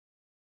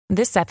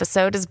This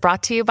episode is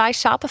brought to you by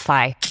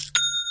Shopify.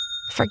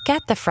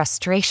 Forget the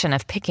frustration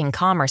of picking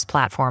commerce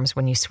platforms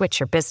when you switch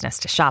your business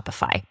to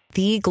Shopify,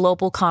 the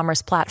global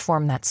commerce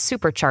platform that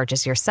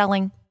supercharges your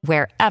selling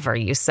wherever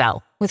you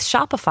sell. With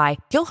Shopify,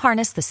 you'll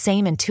harness the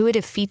same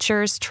intuitive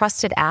features,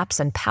 trusted apps,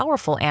 and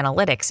powerful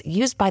analytics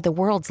used by the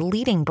world's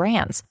leading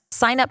brands.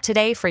 Sign up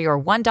today for your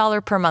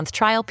 $1 per month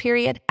trial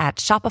period at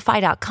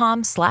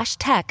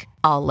shopify.com/tech,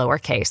 all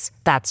lowercase.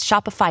 That's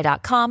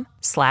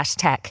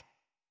shopify.com/tech.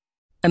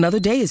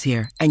 Another day is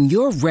here, and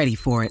you're ready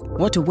for it.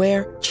 What to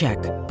wear? Check.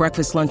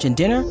 Breakfast, lunch, and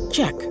dinner?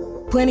 Check.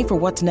 Planning for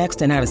what's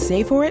next and how to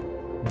save for it?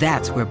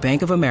 That's where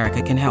Bank of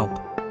America can help.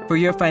 For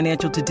your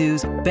financial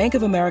to-dos, Bank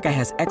of America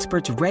has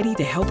experts ready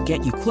to help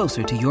get you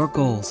closer to your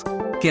goals.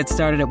 Get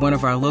started at one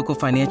of our local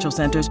financial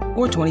centers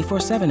or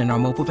 24/7 in our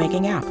mobile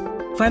banking app.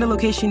 Find a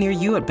location near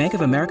you at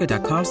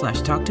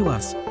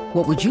bankofamerica.com/talktous.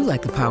 What would you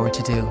like the power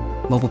to do?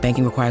 Mobile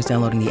banking requires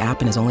downloading the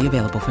app and is only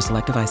available for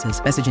select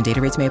devices. Message and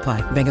data rates may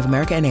apply. Bank of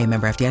America N.A.,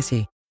 member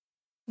FDIC.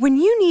 When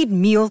you need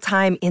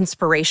mealtime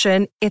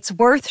inspiration, it's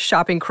worth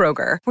shopping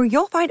Kroger, where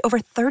you'll find over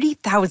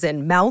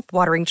 30,000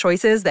 mouth-watering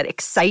choices that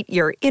excite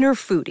your inner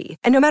foodie.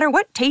 And no matter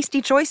what tasty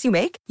choice you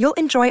make, you'll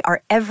enjoy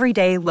our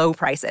everyday low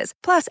prices,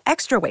 plus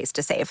extra ways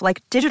to save,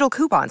 like digital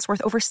coupons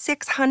worth over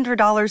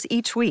 $600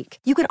 each week.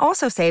 You can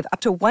also save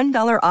up to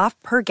 $1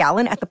 off per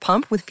gallon at the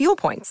pump with fuel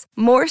points.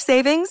 More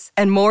savings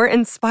and more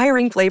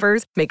inspiring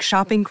flavors make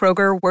shopping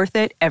Kroger worth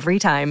it every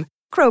time.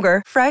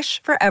 Kroger,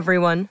 fresh for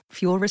everyone.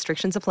 Fuel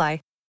restrictions apply.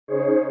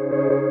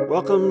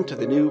 Welcome to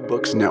the New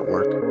Books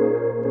Network.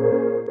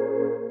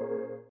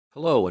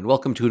 Hello, and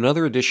welcome to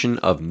another edition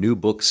of New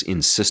Books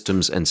in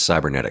Systems and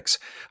Cybernetics,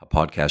 a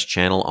podcast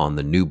channel on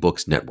the New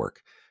Books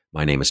Network.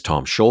 My name is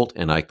Tom Scholt,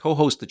 and I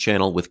co-host the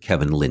channel with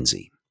Kevin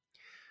Lindsay.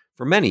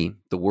 For many,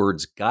 the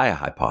words Gaia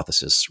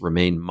hypothesis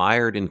remain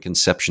mired in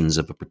conceptions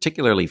of a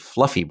particularly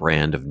fluffy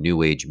brand of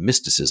New Age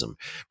mysticism,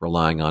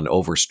 relying on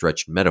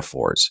overstretched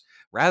metaphors,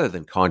 rather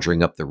than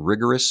conjuring up the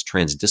rigorous,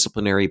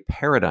 transdisciplinary,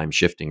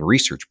 paradigm-shifting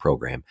research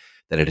program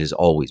that it has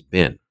always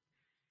been.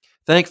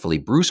 Thankfully,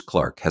 Bruce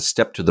Clark has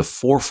stepped to the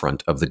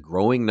forefront of the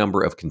growing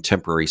number of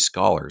contemporary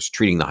scholars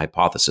treating the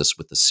hypothesis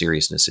with the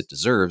seriousness it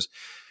deserves,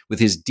 with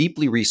his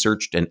deeply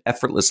researched and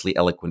effortlessly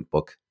eloquent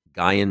book,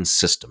 Gaian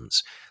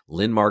Systems,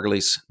 Lynn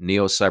Margulis,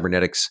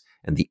 Neo-Cybernetics,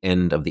 and the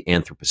End of the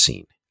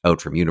Anthropocene, out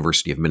from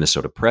University of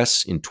Minnesota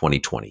Press in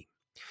 2020.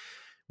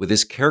 With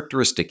his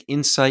characteristic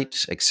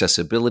insight,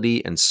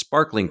 accessibility, and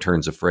sparkling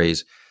turns of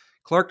phrase,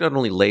 Clark not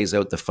only lays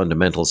out the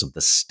fundamentals of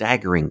the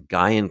staggering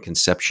Gaian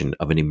conception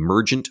of an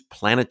emergent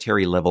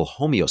planetary-level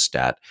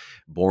homeostat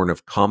born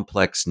of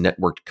complex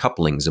networked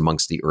couplings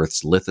amongst the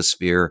Earth's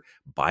lithosphere,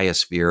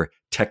 biosphere,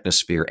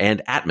 technosphere,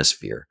 and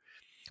atmosphere,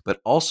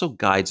 but also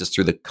guides us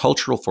through the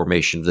cultural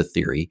formation of the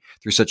theory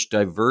through such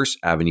diverse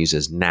avenues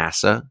as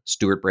NASA,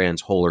 Stuart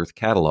Brand's Whole Earth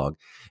Catalog,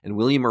 and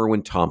William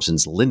Irwin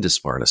Thompson's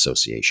Lindisfarne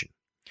Association.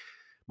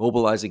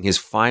 Mobilizing his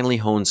finely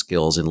honed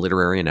skills in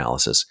literary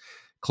analysis,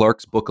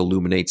 Clark's book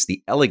illuminates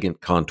the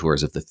elegant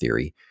contours of the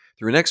theory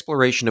through an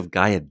exploration of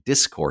Gaia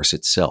discourse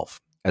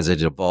itself, as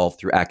it evolved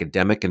through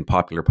academic and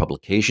popular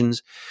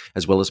publications,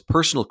 as well as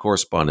personal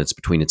correspondence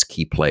between its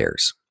key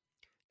players.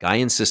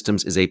 Gaian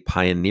Systems is a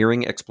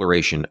pioneering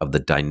exploration of the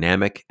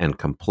dynamic and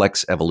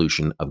complex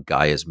evolution of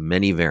Gaia's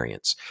many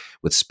variants,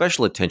 with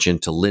special attention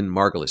to Lynn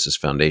Margulis's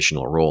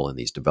foundational role in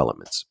these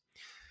developments.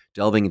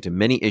 Delving into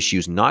many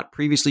issues not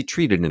previously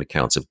treated in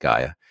accounts of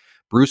Gaia,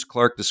 Bruce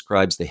Clark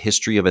describes the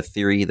history of a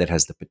theory that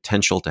has the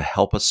potential to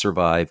help us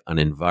survive an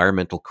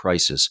environmental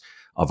crisis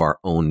of our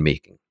own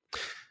making.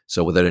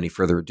 So without any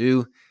further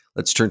ado,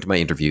 let's turn to my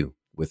interview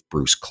with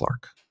Bruce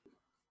Clark.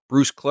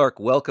 Bruce Clark,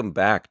 welcome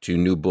back to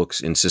New Books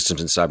in Systems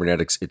and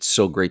Cybernetics. It's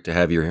so great to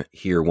have you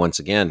here once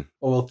again.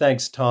 Oh, well,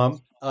 thanks,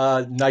 Tom.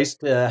 Nice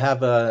to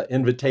have an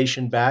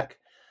invitation back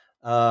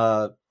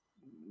now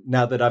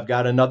that I've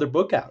got another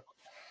book out.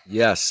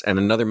 Yes, and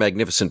another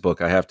magnificent book,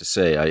 I have to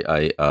say.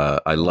 I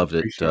loved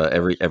it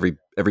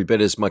every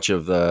bit as much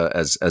of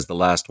as the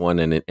last one,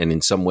 and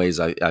in some ways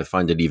I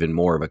find it even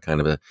more of a kind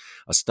of a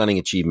stunning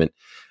achievement.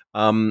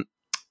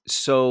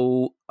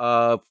 So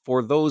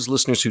for those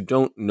listeners who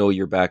don't know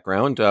your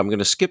background, I'm going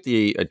to skip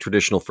the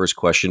traditional first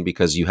question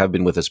because you have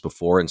been with us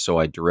before. And so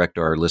I direct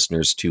our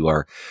listeners to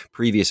our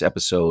previous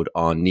episode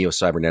on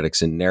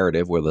Neo-Cybernetics and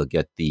Narrative, where they'll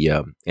get the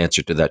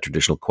answer to that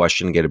traditional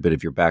question, get a bit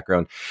of your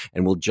background.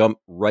 And we'll jump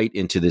right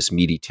into this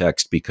meaty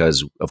text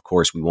because, of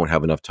course, we won't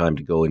have enough time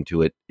to go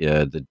into it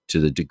to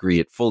the degree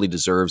it fully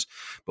deserves.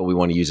 But we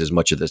want to use as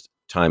much of this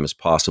time as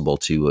possible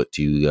to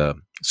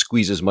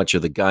squeeze as much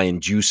of the Gaian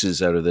juices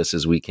out of this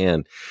as we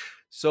can.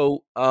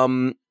 So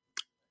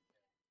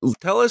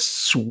tell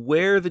us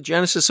where the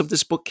genesis of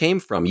this book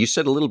came from. You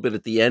said a little bit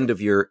at the end of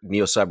your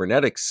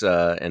Neo-Cybernetics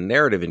and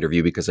Narrative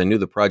interview, because I knew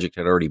the project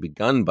had already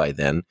begun by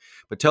then.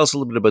 But tell us a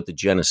little bit about the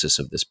genesis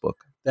of this book.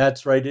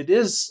 That's right. It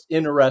is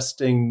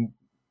interesting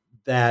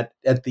that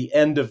at the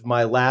end of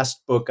my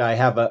last book, I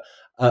have a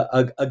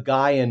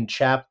Gaian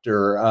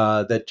chapter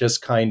that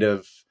just kind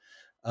of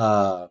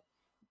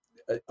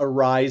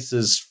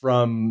arises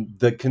from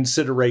the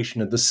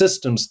consideration of the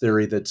systems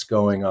theory that's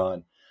going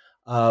on.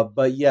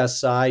 But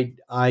yes,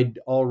 I'd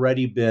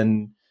already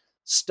been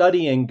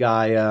studying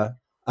Gaia.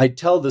 I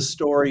tell the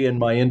story in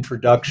my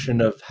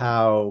introduction of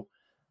how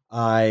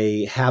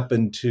I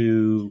happened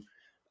to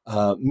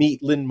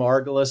meet Lynn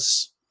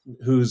Margulis,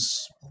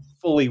 who's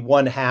fully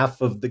one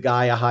half of the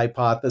Gaia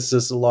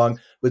hypothesis, along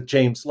with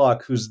James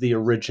Locke, who's the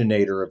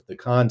originator of the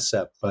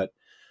concept. But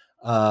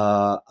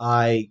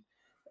I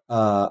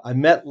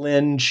met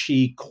Lynn.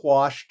 She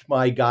quashed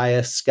my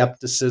Gaia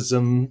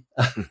skepticism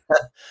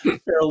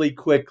fairly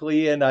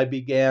quickly, and I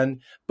began.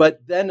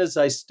 But then, as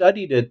I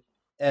studied it,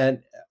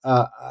 and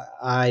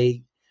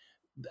I,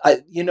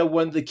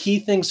 one of the key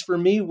things for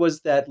me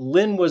was that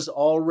Lynn was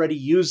already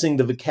using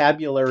the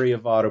vocabulary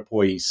of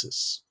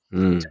autopoiesis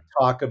to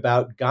talk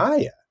about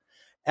Gaia,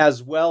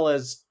 as well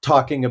as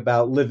talking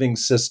about living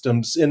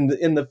systems in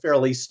the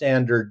fairly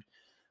standard,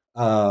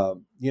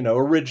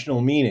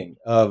 original meaning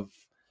of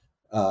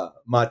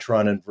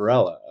Matron and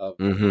Varela,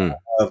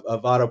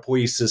 of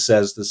autopoiesis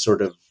as the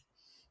sort of,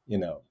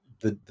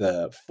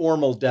 the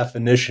formal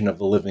definition of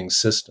the living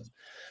system.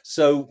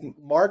 So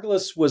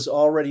Margulis was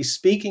already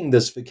speaking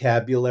this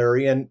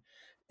vocabulary, and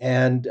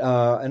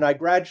I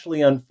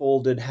gradually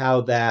unfolded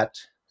how that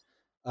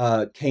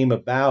came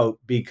about,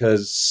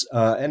 because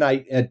and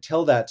I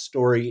tell that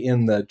story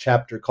in the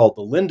chapter called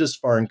the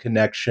Lindisfarne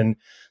Connection.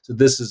 So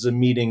this is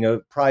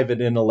a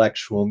private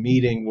intellectual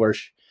meeting where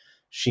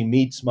she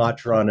meets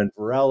Matron and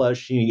Varela.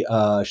 She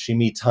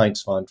meets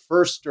Heinz von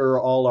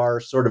Förster, all our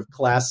sort of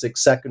classic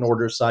second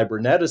order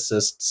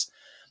cyberneticists,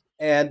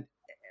 and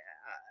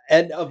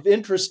of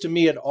interest to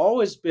me had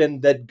always been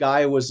that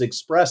Gaia was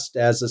expressed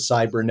as a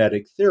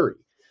cybernetic theory.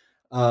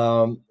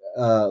 Lovelock's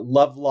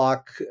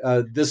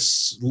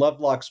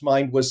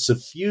mind was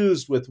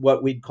suffused with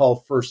what we'd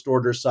call first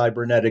order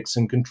cybernetics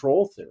and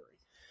control theory.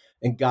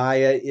 And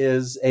Gaia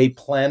is a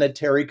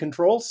planetary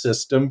control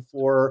system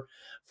for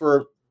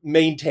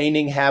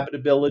maintaining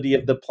habitability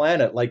of the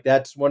planet. Like,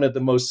 that's one of the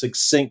most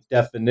succinct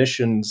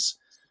definitions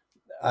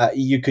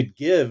you could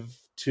give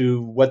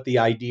to what the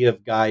idea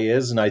of Gaia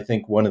is, and I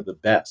think one of the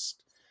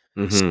best.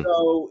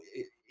 So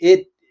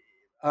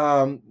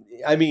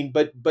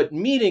but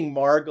meeting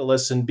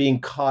Margulis and being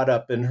caught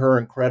up in her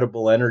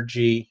incredible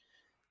energy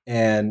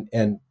and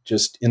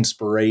just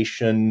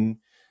inspiration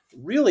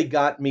really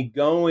got me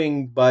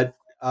going. But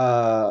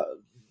the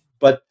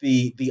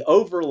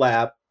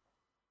overlap,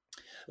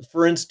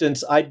 for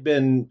instance, I'd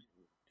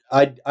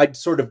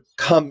sort of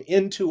come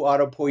into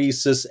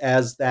autopoiesis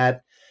as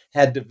that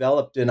had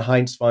developed in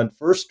Heinz von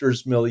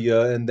Förster's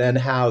milieu, and then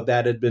how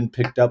that had been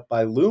picked up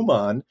by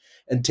Luhmann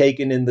and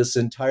taken in this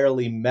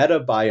entirely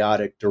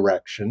metabiotic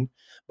direction.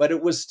 But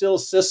it was still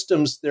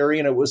systems theory,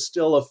 and it was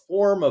still a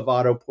form of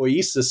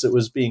autopoiesis it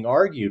was being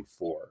argued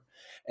for.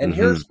 And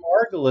here's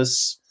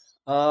Margulis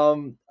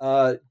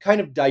kind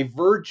of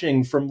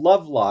diverging from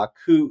Lovelock,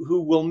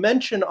 who will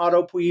mention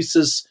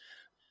autopoiesis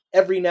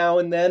every now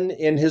and then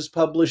in his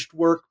published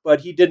work, but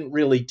he didn't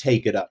really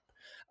take it up.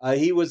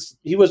 He was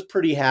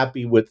pretty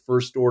happy with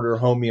first order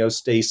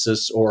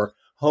homeostasis, or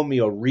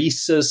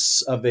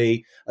homeoresis of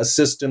a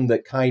system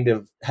that kind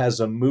of has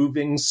a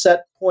moving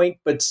set point,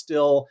 but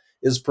still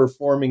is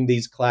performing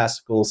these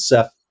classical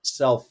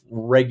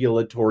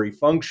self-regulatory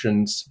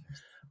functions.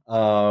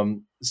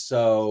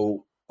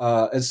 So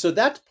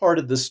that's part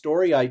of the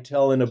story I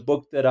tell in a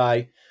book that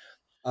I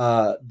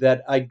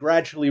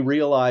gradually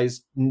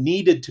realized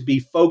needed to be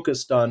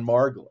focused on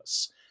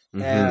Margulis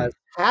as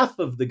half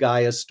of the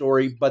Gaia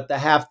story, but the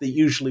half that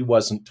usually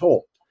wasn't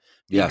told.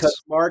 Because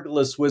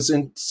Margulis was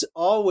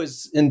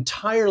always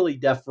entirely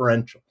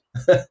deferential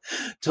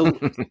to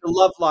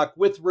Lovelock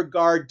with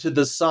regard to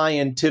the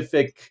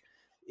scientific,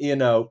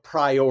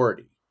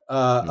 priority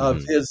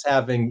of his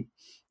having,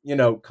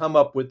 come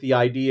up with the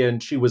idea,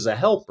 and she was a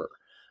helper,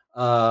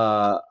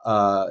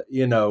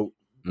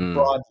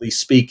 broadly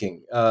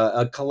speaking,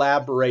 a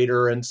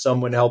collaborator and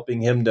someone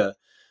helping him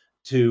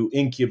to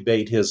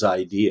incubate his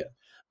idea.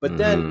 But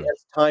then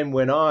as time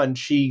went on,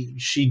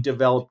 she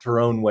developed her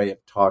own way of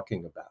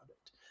talking about it.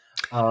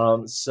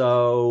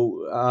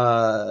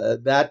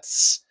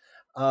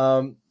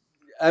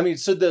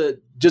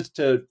 Just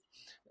to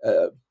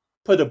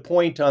put a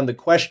point on the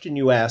question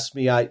you asked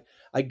me, I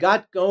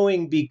got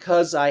going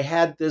because I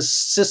had this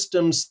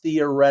systems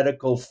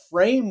theoretical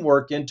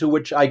framework into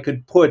which I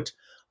could put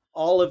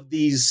all of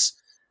these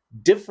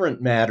different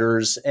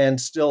matters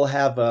and still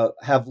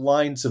have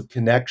lines of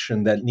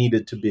connection that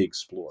needed to be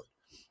explored.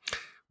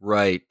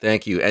 Right.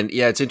 Thank you. And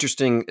yeah, it's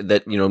interesting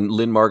that,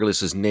 Lynn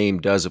Margulis's name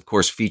does, of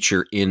course,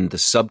 feature in the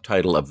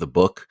subtitle of the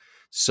book.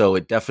 So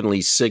it definitely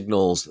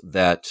signals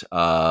that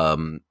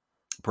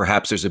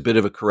perhaps there's a bit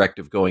of a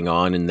corrective going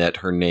on, in that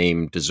her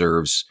name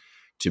deserves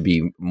to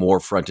be more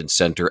front and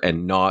center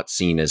and not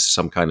seen as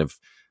some kind of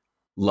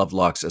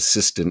Lovelock's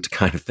assistant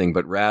kind of thing,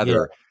 but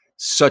rather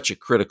such a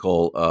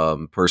critical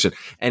person.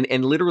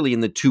 And literally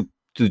in the two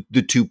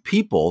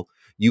people,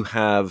 you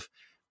have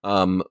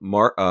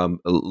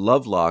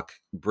Lovelock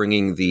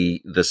bringing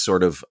the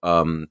sort of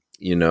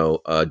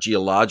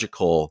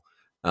geological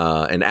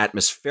and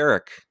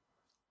atmospheric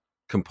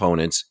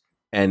components,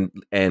 and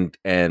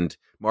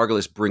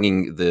Margulis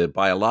bringing the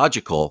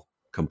biological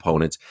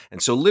components.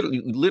 And so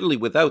literally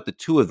without the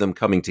two of them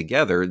coming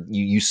together,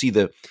 you see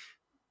the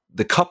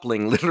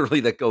coupling literally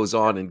that goes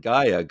on in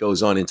Gaia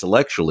goes on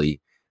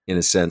intellectually, in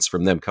a sense,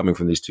 from them coming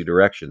from these two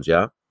directions.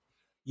 Yeah.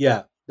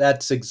 Yeah,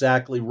 that's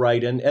exactly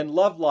right. And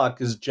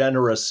Lovelock is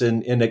generous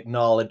in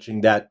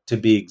acknowledging that to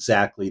be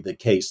exactly the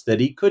case, that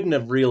he couldn't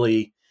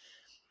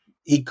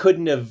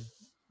have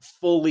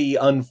fully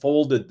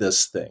unfolded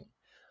this thing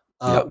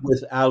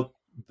without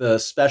the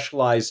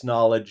specialized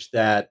knowledge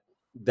that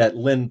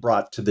Lynn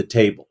brought to the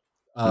table.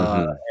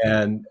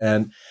 And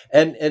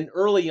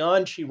early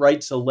on, she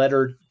writes a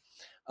letter.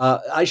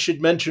 I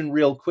should mention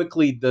real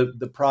quickly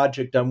the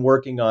project I'm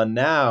working on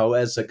now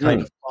as a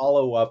kind of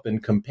follow-up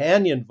and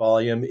companion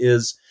volume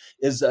is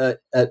a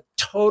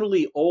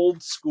totally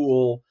old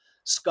school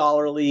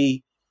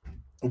scholarly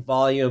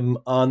volume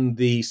on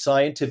the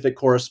scientific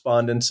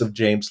correspondence of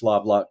James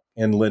Lovelock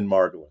and Lynn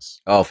Margulis.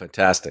 Oh,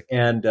 fantastic.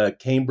 And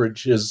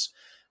Cambridge has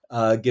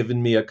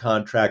given me a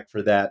contract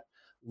for that,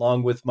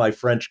 along with my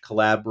French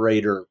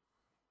collaborator,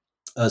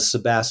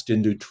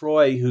 Sébastien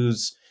Dutroy,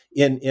 who's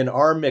in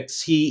our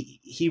mix.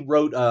 He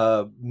wrote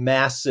a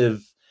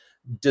massive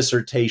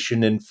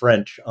dissertation in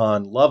French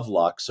on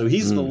Lovelock. So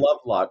he's the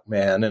Lovelock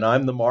man, and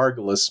I'm the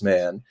Margulis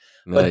man.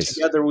 But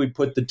together we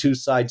put the two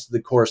sides of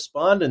the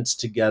correspondence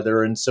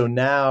together. And so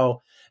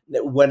now,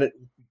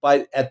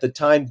 at the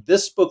time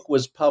this book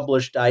was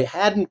published, I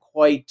hadn't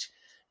quite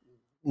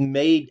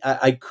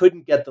I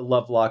couldn't get the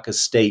Lovelock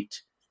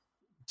estate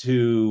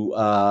to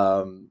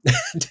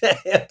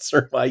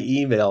answer my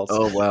emails.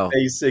 Oh, wow.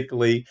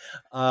 Basically.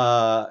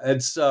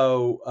 And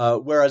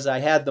so, whereas I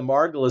had the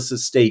Margulis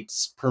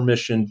estate's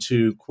permission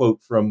to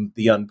quote from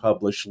the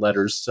unpublished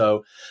letters.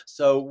 So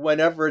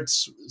whenever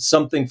it's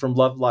something from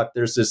Lovelock,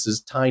 there's this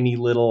tiny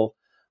little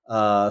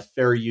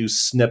fair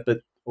use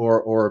snippet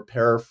or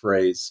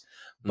paraphrase.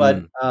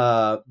 But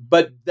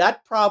that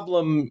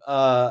problem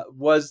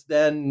was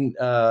then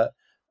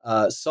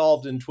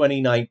solved in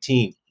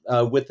 2019.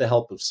 With the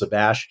help of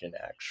Sébastien,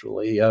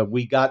 actually,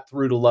 we got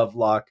through to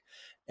Lovelock,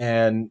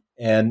 and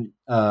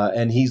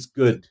he's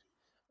good,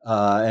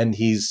 and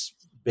he's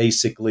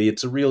basically,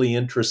 it's a really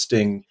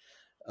interesting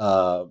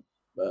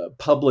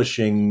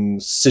publishing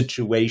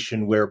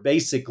situation where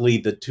basically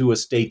the two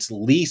estates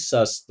lease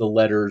us the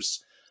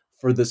letters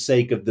for the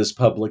sake of this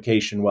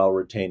publication while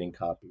retaining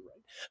copyright.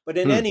 But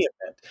in any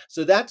event,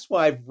 so that's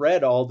why I've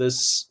read all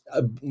this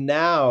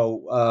now.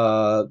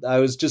 I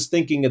was just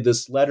thinking of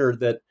this letter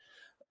that.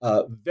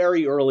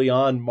 Very early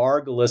on,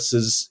 Margulis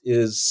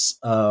is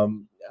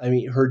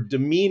her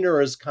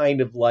demeanor is kind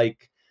of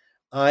like,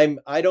 I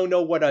don't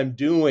know what I'm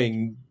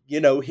doing,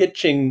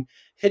 hitching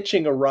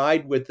a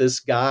ride with this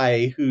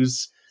guy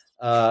who's,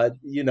 a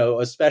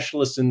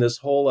specialist in this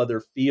whole other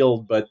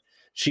field. But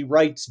she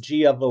writes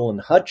G. Evelyn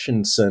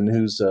Hutchinson,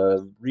 who's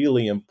a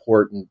really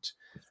important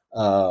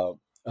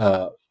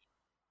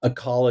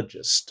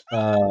ecologist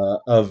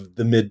of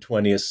the mid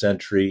 20th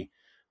century,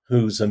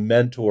 who's a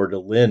mentor to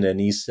Lynn, and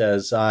he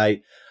says,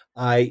 I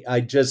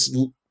just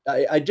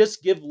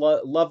give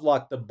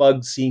Lovelock the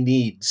bugs he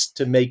needs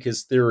to make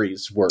his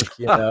theories work.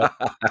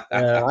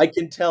 I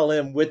can tell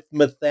him which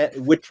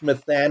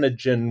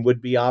methanogen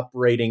would be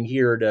operating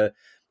here to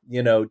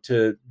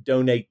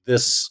donate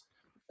this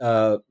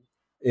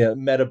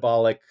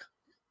metabolic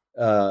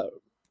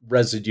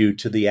residue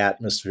to the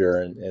atmosphere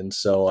and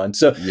so on.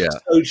 So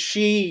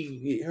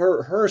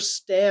her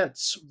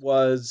stance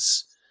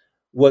was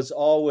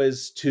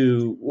always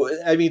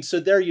so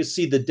there you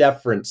see the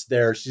deference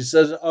there. She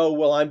says, oh,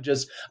 well, I'm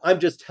just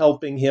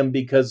helping him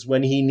because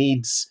when he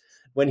needs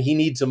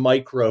a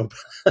microbe,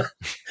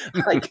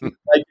 I can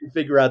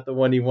figure out the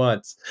one he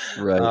wants.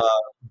 Right.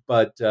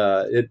 But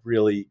it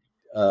really,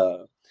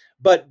 but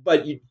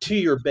to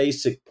your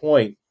basic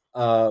point,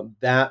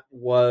 that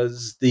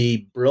was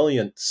the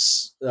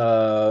brilliance,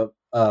 that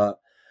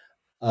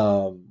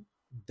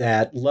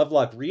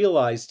Lovelock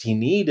realized he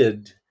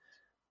needed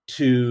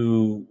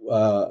he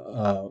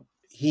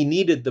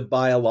needed the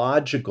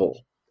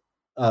biological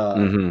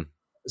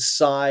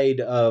side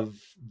of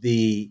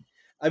the.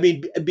 I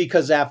mean,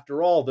 because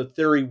after all, the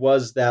theory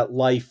was that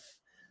life,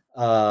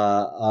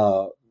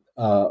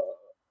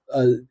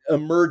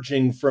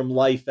 emerging from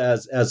life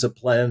as a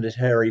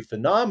planetary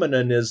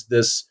phenomenon, is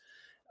this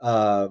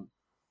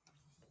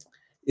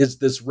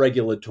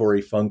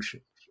regulatory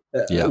function.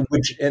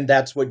 And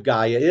that's what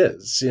Gaia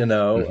is,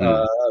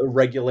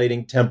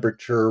 regulating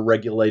temperature,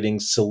 regulating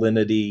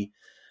salinity,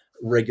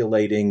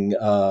 regulating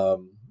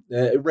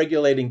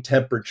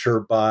temperature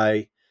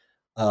by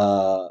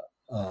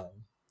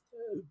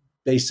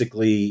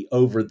basically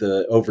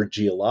over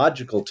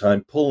geological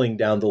time, pulling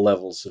down the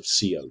levels of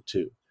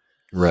CO2.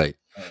 Right.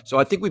 So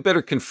I think we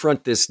better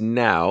confront this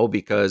now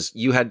because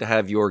you had to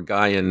have your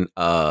Gaian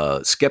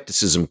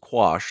skepticism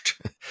quashed.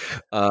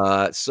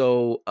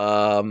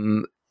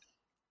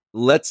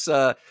 Let's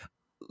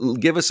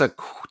give us I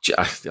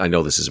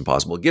know this is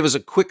impossible. Give us a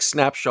quick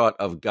snapshot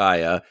of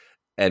Gaia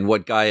and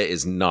what Gaia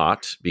is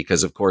not,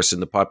 because of course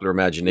in the popular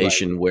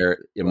imagination, where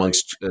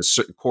amongst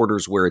certain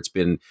quarters where it's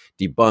been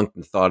debunked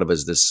and thought of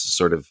as this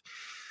sort of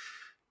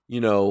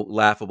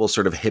laughable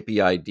sort of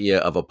hippie idea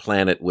of a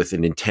planet with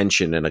an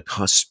intention and a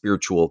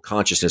spiritual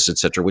consciousness,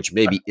 etc., which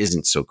maybe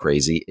isn't so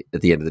crazy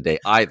at the end of the day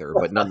either.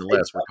 But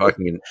nonetheless, we're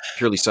talking in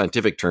purely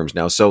scientific terms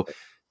now. So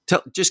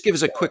just give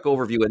us a quick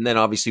overview, and then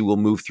obviously we'll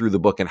move through the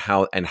book and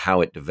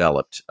how it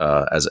developed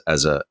as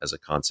a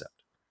concept.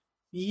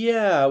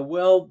 Yeah,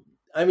 well,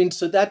 I mean,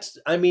 so that's,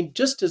 I mean,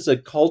 just as a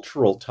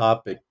cultural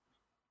topic,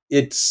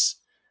 it's,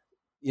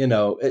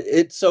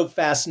 it's so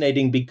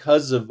fascinating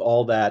because of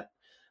all that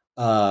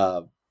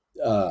kind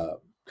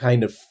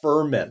of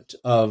ferment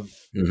of.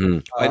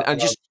 And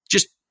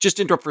just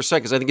interrupt for a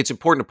second, because I think it's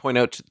important to point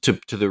out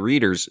to the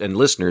readers and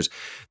listeners,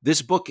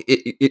 this book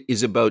it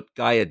is about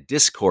Gaia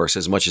discourse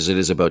as much as it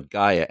is about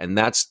Gaia, and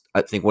that's,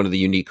 I think, one of the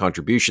unique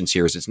contributions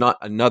here is it's not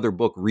another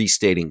book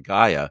restating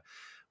Gaia,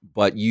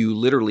 but you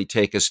literally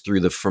take us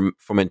through the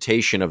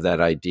fermentation of that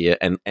idea,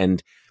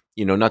 and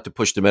not to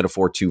push the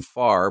metaphor too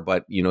far,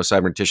 but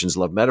cyberneticians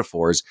love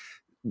metaphors.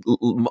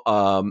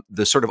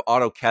 The sort of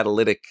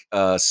autocatalytic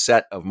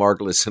set of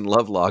Margulis and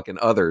Lovelock and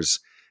others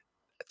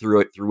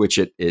through which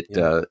it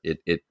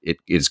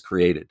is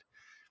created.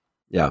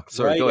 Yeah.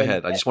 Sorry, right. Go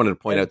ahead. I just wanted to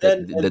point out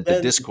that the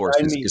discourse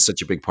is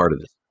such a big part of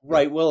this.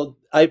 Right. Well,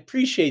 I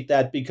appreciate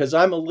that because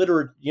I'm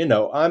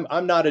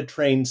I'm not a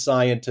trained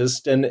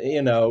scientist, and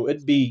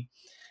it'd be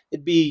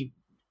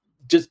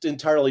just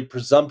entirely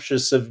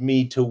presumptuous of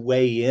me to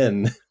weigh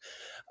in,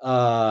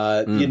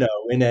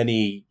 in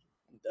any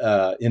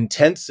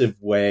intensive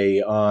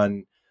way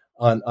on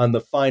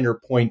the finer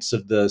points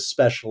of the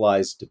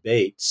specialized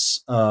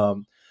debates.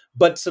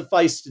 But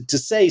suffice to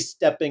say,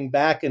 stepping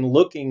back and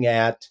looking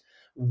at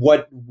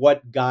what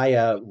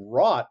Gaia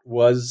wrought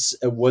was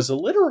a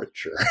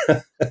literature.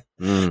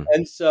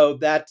 And so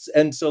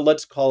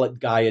let's call it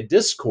Gaia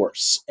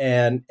discourse.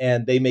 And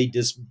they may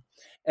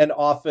and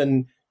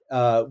often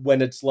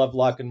when it's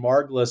Lovelock and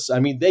Margulis, I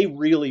mean, they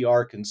really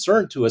are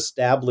concerned to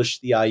establish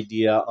the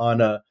idea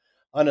on a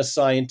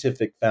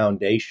scientific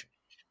foundation.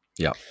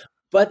 Yeah.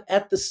 But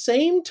at the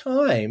same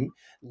time,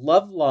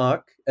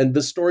 Lovelock, and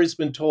the story's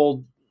been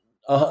told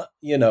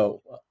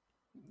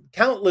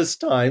countless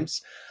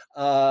times,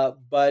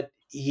 but but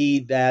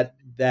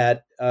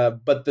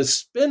the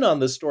spin on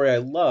the story I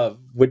love,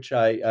 which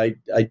I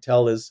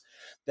tell, is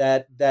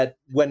that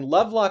when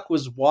Lovelock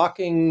was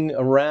walking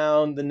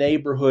around the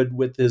neighborhood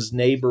with his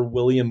neighbor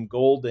William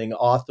Golding,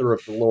 author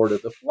of The Lord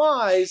of the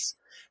Flies,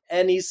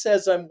 and he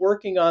says, "I'm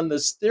working on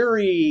this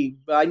theory,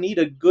 but I need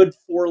a good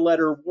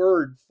 4-letter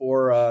word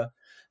for a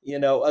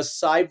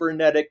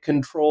cybernetic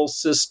control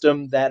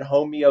system that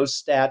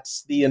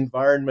homeostats the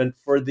environment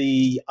for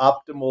the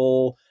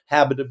optimal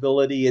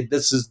habitability." And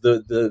this is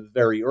the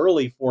very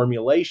early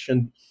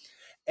formulation.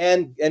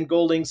 And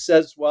Golding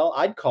says, "Well,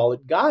 I'd call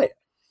it Gaia."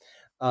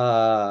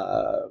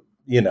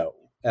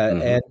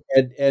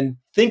 And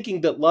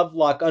thinking that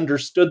Lovelock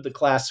understood the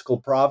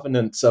classical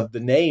provenance of the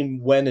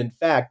name, when in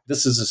fact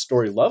this is a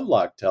story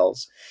Lovelock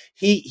tells.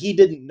 He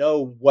didn't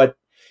know what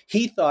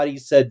he thought. He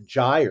said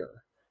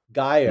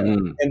Gaia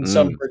in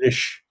some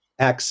British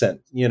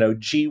accent,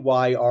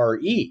 Gyre,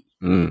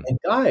 and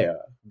Gaia.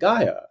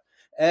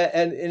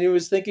 And he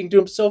was thinking to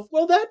himself,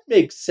 well, that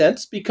makes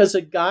sense because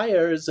a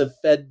Gaia is a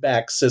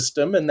feedback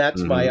system, and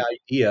that's my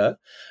idea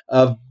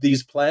of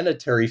these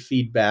planetary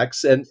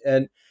feedbacks.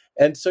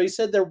 And so he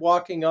said they're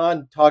walking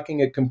on,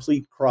 talking at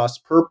complete cross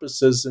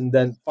purposes, and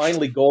then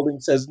finally Golding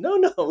says,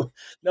 no,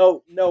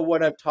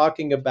 what I'm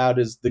talking about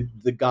is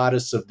the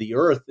goddess of the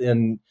earth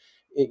in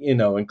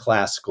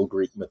classical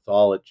Greek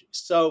mythology.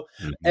 So,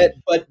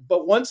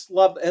 but once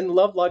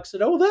Lovelock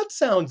said, "Oh, that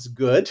sounds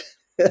good,"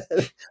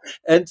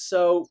 and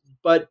so,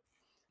 but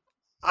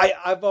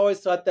I've always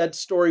thought that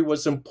story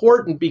was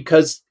important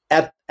because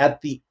at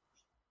the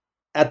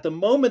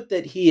moment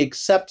that he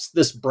accepts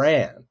this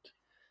brand,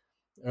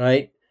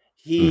 right,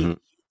 he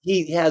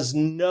has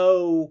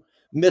no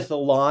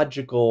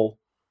mythological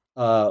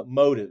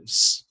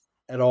motives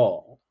at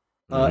all.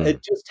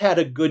 It just had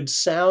a good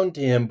sound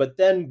to him. But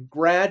then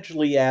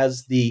gradually,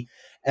 as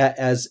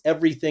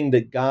everything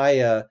that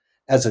Gaia,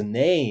 as a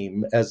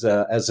name, as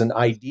an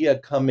idea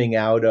coming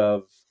out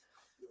of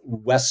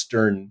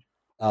Western,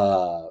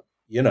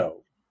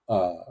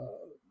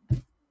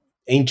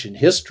 ancient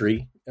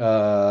history,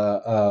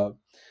 the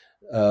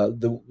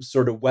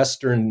sort of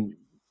Western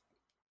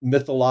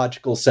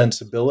mythological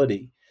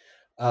sensibility,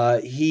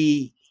 I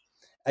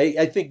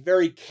think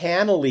very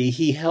cannily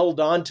he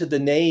held on to the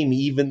name,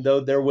 even though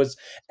there was,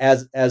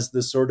 as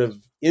the sort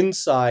of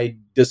inside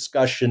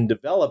discussion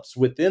develops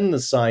within the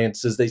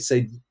sciences, they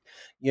say,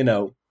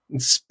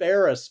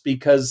 spare us,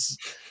 because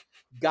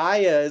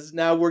Gaia is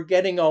now, we're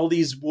getting all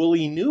these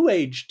woolly New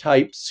Age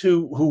types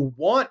who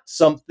want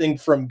something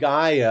from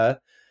Gaia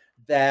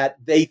that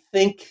they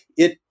think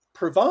it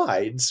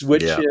provides,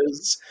 which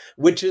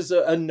is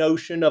a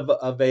notion of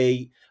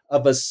a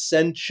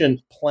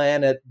sentient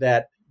planet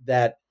that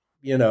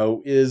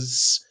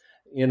is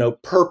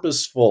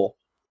purposeful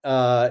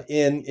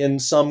in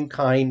some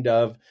kind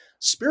of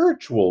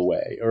spiritual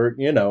way, or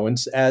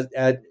as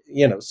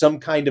some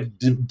kind of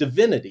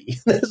divinity.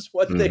 That's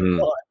what they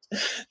want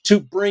to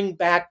bring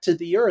back to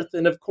the earth.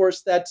 And of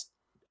course, that's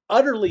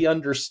utterly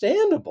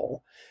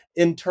understandable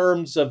in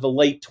terms of a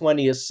late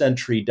 20th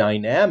century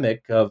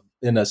dynamic of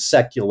in a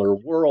secular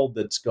world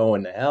that's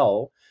going to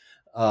hell.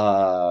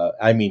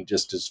 I mean,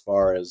 just as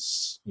far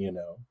as,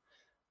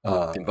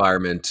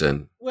 environment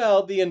and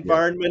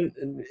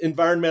the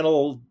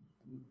environmental,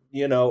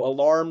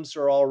 alarms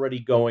are already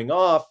going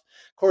off.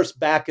 Of course,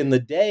 back in the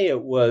day,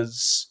 it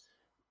was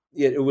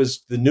the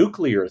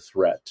nuclear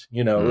threat.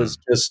 It was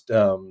just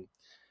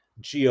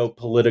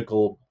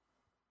geopolitical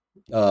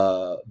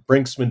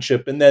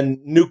brinksmanship, and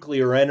then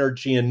nuclear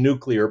energy and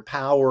nuclear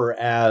power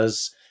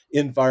as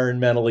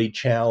environmentally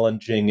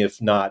challenging, if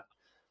not,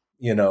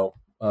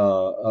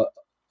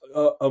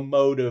 a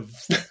mode of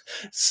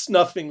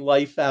snuffing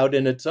life out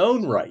in its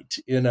own right,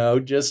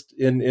 just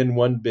in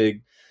one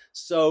big.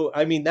 So,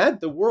 I mean,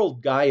 that the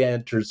world Gaia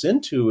enters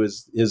into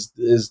is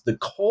the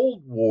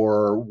Cold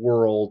War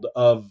world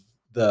of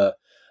the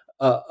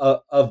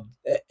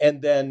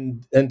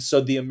and so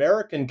the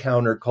American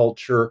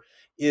counterculture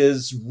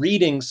is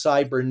reading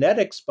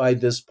cybernetics by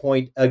this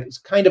point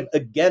kind of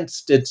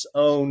against its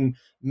own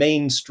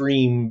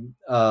mainstream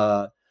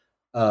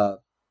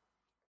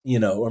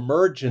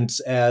emergence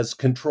as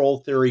control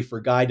theory for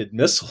guided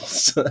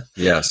missiles.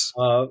 Yes.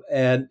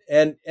 And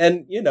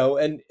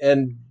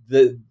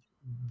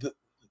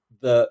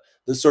the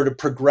sort of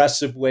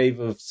progressive wave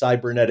of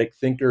cybernetic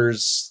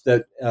thinkers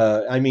that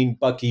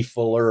Bucky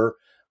Fuller,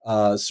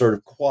 sort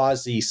of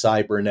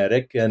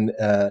quasi-cybernetic, and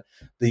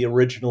the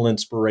original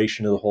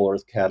inspiration of the Whole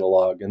Earth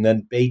Catalog. And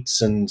then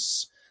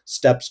Bateson's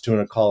Steps to an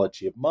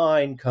Ecology of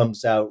Mind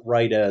comes out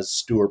right as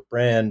Stuart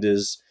Brand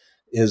is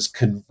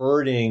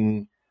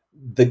converting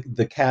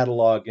the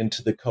catalog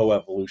into the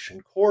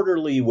Coevolution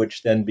Quarterly,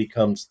 which then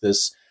becomes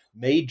this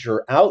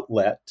major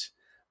outlet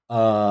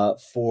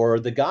for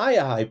the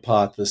Gaia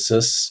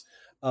hypothesis,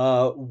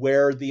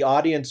 where the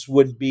audience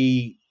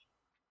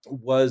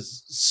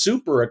was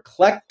super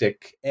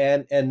eclectic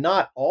and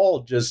not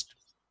all just.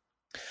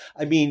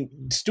 I mean,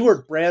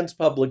 Stuart Brand's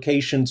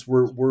publications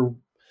were. So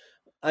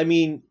I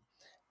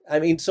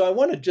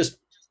want to just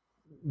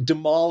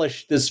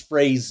demolish this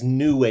phrase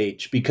 "New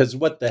Age" because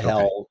what the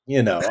hell,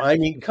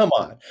 come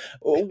on,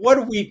 what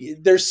do we?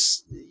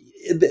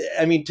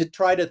 To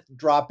try to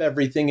drop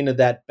everything into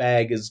that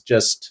bag is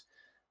just,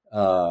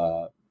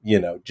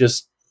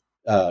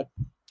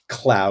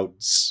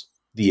 clouds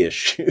the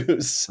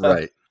issues,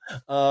 right?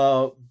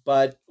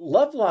 But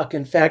Lovelock,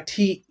 in fact,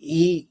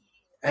 he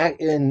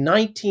in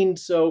 19.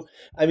 So,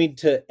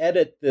 to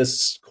edit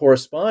this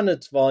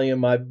correspondence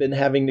volume, I've been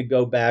having to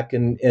go back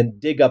and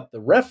dig up the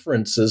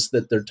references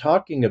that they're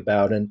talking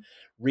about and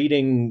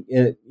reading,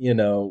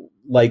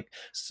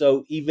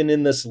 so even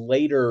in this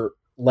later,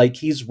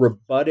 he's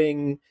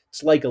rebutting,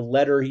 it's like a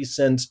letter he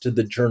sends to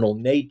the journal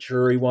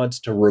Nature. He wants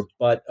to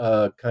rebut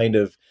kind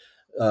of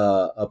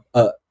a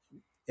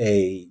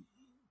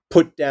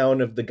put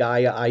down of the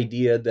Gaia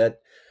idea that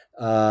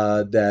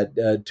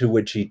to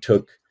which he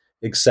took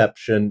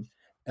exception,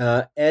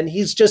 and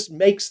he's just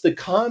makes the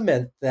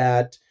comment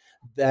that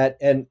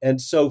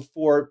so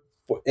for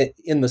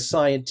in the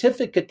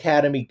scientific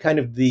academy, kind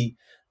of the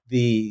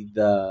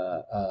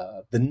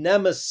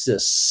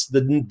nemesis,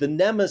 the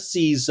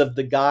nemesis of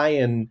the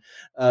Gaian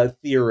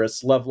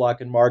theorists, Lovelock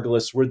and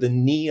Margulis, were the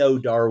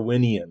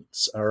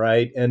neo-Darwinians. All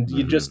right, and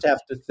you just have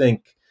to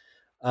think,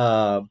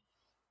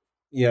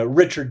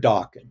 Richard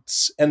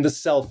Dawkins and the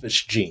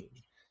selfish gene.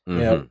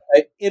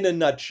 In a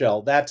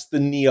nutshell, that's the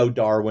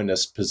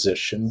neo-Darwinist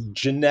position,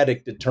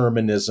 genetic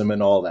determinism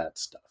and all that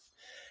stuff.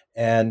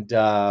 And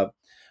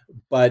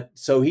but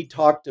so he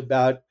talked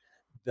about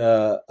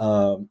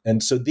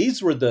and so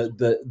these were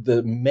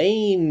the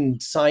main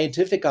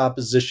scientific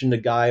opposition to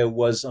Gaia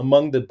was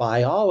among the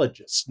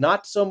biologists,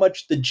 not so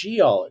much the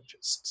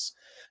geologists,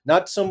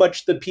 not so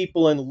much the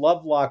people in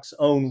Lovelock's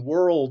own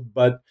world,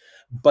 but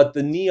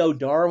the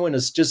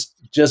neo-Darwinists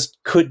just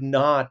could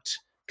not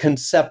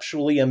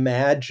conceptually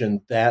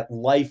imagine that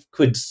life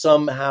could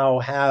somehow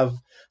have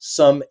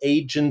some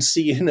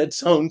agency in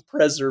its own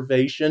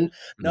preservation.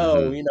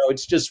 No,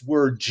 it's just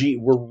we're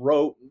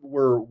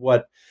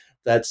what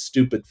that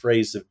stupid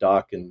phrase of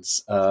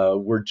Dawkins.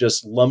 We're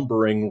just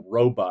lumbering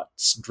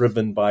robots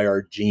driven by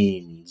our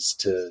genes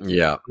to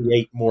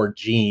create more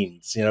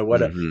genes.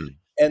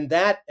 And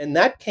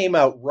that came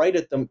out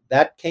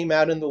that came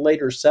out in the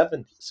later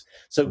 70s.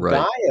 So right.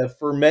 Gaia,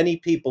 for many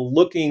people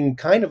looking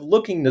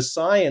to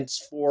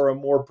science for a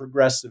more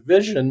progressive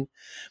vision,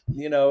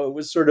 it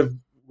was sort of,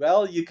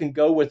 well, you can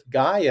go with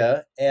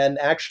Gaia and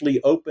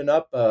actually open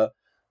up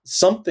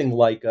something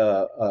like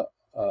a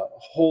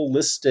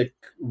holistic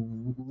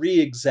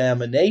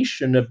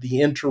re-examination of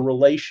the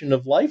interrelation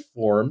of life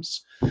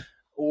forms,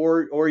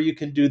 or you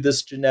can do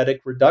this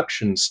genetic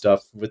reduction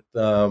stuff with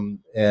not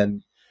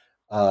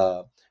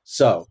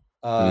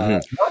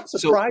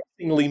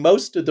surprisingly,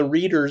 most of the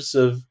readers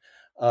of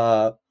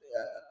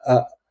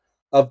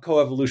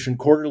Coevolution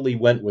Quarterly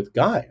went with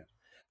Gaia.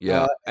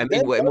 Yeah. I And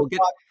mean, then and we'll get.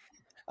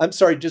 I'm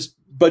sorry,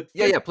 but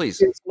Yeah, 50 please.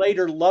 years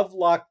later,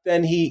 Lovelock,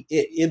 then he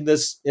in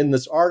this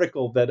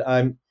article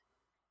that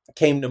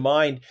came to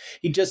mind,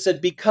 he just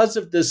said because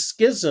of this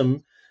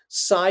schism,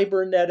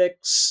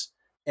 cybernetics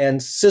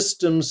and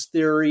systems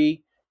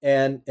theory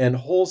and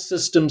whole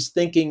systems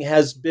thinking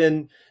has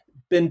been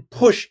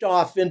pushed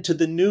off into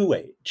the new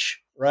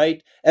age,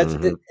 right?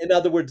 In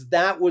other words,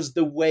 that was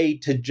the way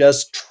to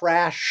just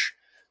trash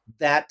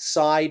that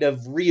side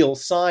of real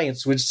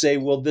science, which say,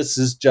 well, this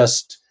is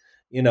just,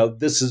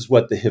 this is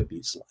what the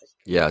hippies like.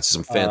 Yeah, it's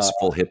some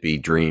fanciful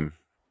hippie dream.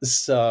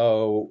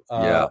 So,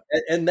 Yeah.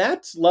 and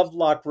that's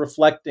Lovelock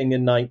reflecting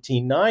in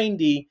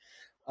 1990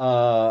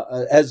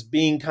 as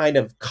being kind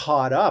of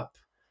caught up.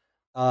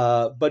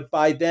 But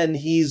by then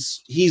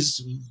he's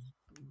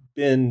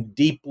been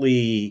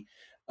deeply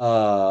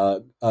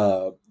sort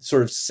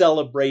of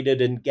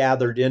celebrated and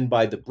gathered in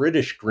by the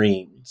British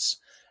Greens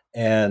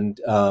and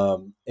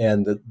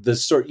the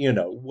sort,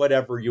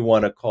 whatever you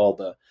want to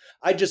call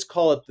I just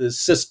call it the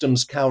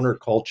systems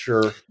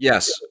counterculture.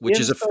 Yes,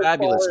 which is a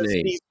fabulous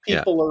name. These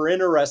people are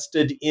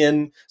interested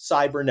in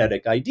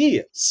cybernetic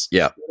ideas.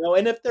 Yeah.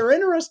 And if they're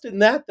interested in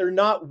that, they're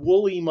not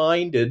woolly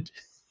minded.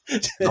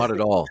 Not at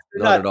all.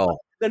 Not at all.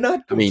 They're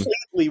not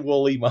completely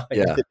woolly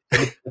minded.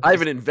 Yeah. I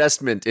have an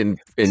investment in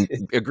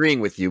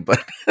agreeing with you,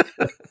 but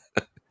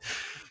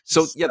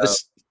so yeah,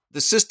 the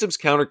systems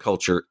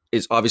counterculture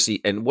is obviously,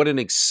 and what an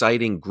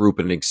exciting group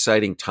and an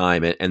exciting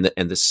time, and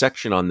the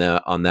section on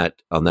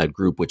that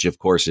group, which of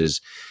course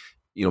is,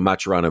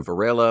 Maturana and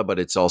Varela, but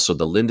it's also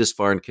the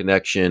Lindisfarne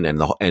connection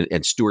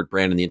and Stuart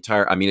Brand and the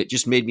entire. I mean, it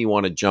just made me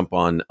want to jump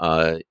on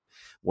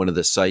one of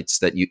the sites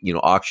that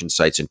auction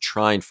sites and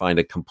try and find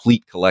a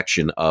complete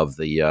collection of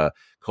the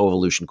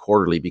Coevolution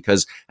Quarterly,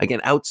 because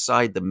again,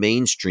 outside the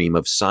mainstream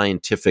of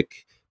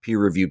scientific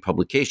peer-reviewed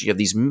publication, you have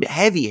these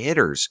heavy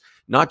hitters,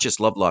 not just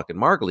Lovelock and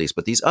Margulies,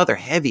 but these other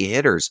heavy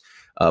hitters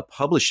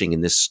publishing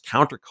in this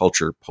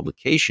counterculture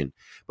publication.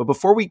 But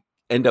before we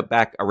end up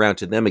back around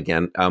to them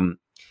again,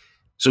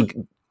 so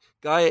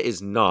Gaia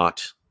is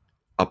not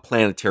a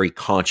planetary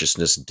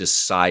consciousness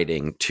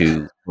deciding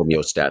to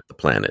homeostat the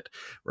planet,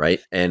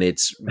 right? And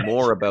it's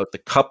more about the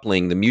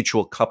coupling, the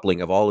mutual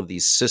coupling of all of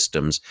these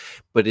systems.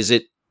 But is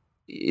it?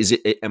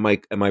 Am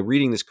I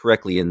reading this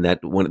correctly in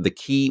that one of the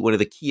key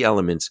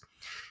elements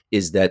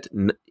is that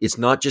it's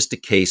not just a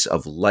case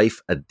of life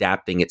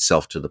adapting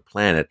itself to the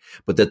planet,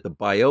 but that the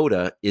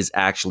biota is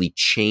actually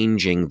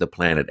changing the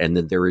planet, and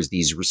that there is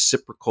these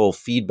reciprocal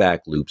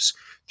feedback loops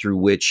through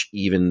which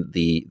even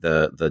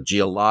the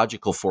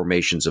geological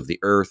formations of the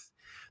Earth,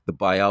 the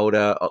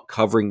biota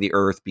covering the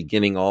Earth,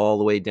 beginning all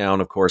the way down,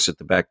 of course, at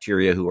the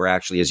bacteria who are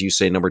actually, as you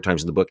say a number of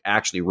times in the book,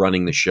 actually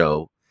running the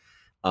show,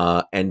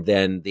 and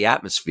then the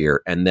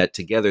atmosphere, and that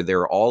together there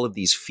are all of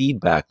these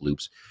feedback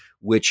loops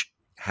which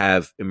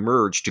have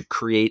emerged to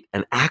create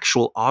an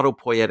actual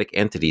autopoietic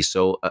entity.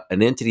 So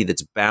an entity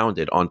that's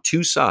bounded on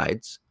two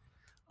sides,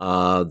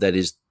 that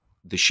is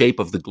the shape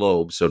of the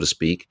globe, so to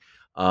speak,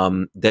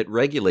 that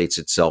regulates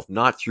itself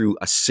not through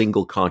a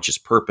single conscious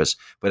purpose,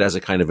 but as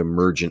a kind of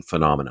emergent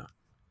phenomena.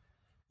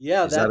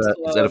 Yeah, is that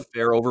a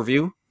fair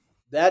overview?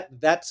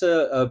 That's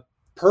a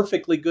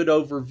perfectly good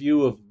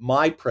overview of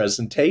my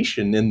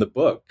presentation in the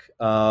book.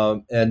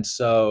 And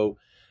so,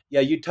 yeah,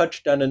 you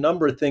touched on a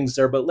number of things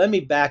there, but let me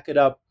back it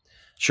up.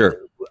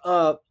 Sure.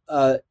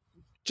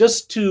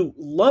 Just to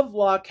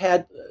Lovelock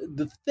had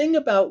the thing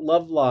about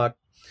Lovelock,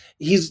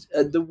 he's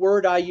the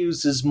word I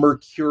use is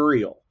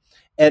mercurial,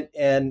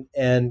 and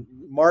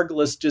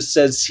Margulis just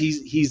says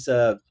he's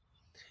a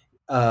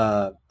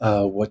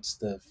what's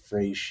the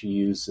phrase she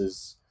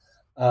uses?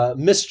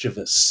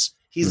 Mischievous.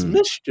 He's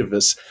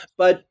mischievous,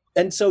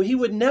 and so he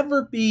would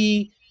never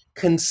be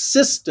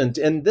consistent,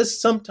 and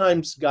this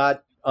sometimes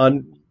got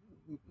on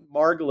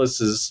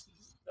Margulis's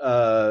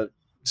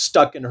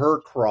stuck in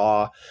her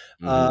craw,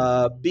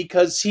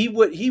 because he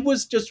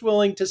was just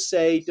willing to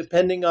say,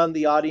 depending on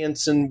the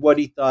audience and what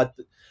he thought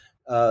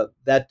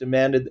that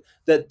demanded,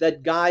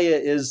 that Gaia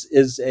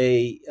is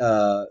a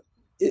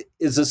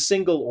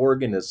single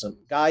organism.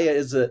 Gaia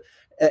is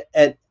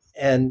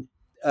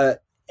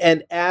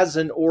and as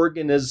an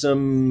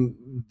organism,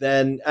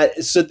 then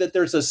so that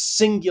there's a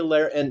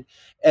singular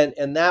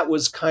and that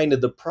was kind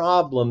of the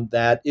problem,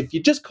 that if you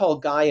just call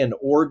Gaia an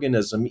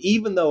organism,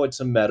 even though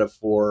it's a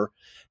metaphor,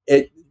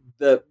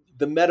 the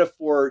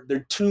metaphor,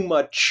 there too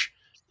much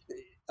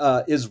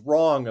is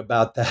wrong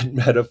about that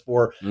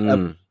metaphor.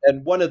 And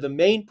one of the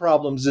main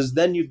problems is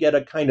then you get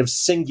a kind of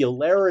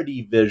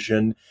singularity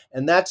vision,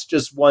 and that's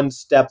just one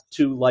step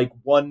to like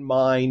one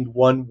mind,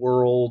 one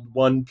world,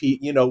 the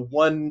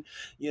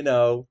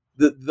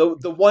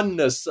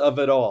oneness of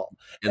it all.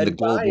 And the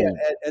global, Gaia,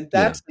 and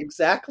that's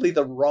exactly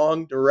the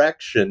wrong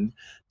direction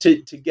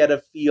to get a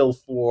feel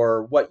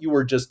for what you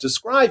were just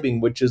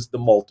describing, which is the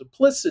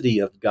multiplicity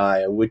of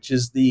Gaia, which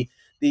is the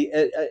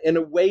in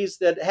a ways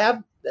that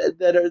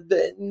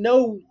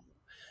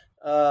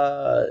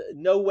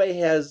no way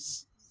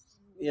has,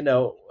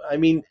 I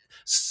mean,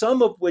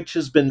 some of which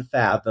has been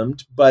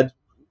fathomed, but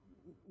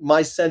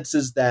my sense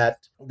is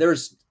that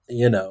there's,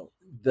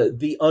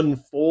 the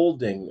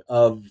unfolding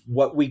of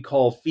what we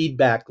call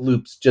feedback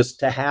loops, just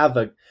to have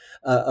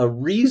a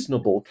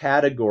reasonable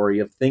category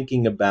of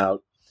thinking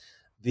about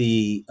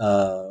the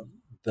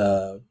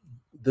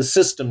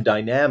system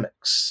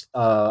dynamics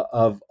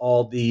of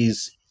all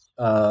these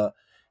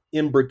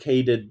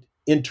imbricated,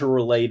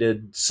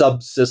 interrelated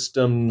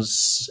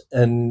subsystems,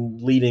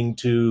 and leading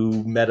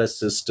to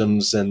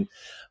metasystems, and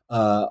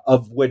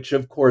of which,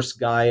 of course,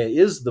 Gaia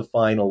is the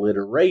final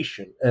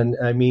iteration. And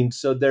I mean,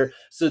 so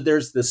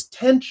there's this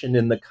tension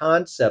in the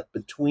concept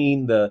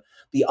between the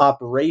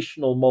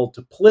operational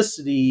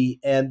multiplicity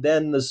and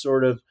then the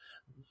sort of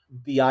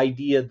the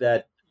idea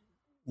that,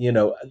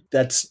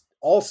 that's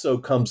also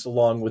comes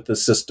along with the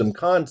system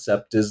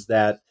concept, is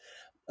that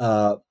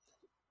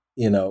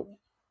you know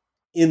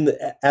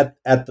at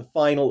the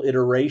final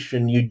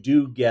iteration you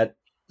do get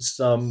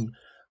some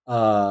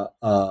uh,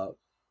 uh,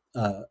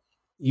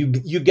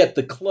 you get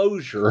the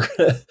closure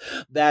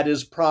that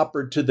is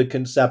proper to the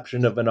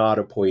conception of an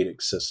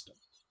autopoietic system.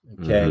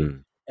 Okay.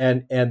 Mm-hmm.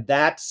 And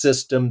that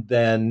system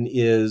then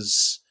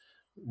is,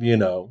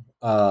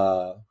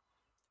 well,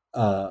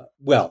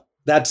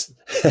 that's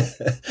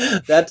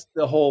that's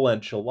the whole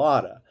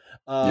enchilada.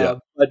 Yeah.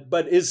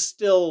 But is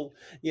still,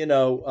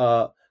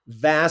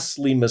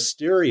 vastly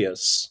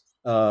mysterious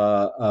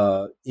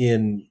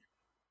in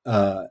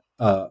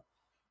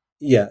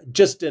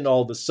just in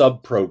all the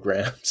sub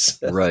programs.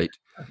 Right.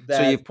 So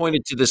that you've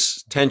pointed to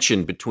this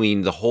tension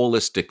between the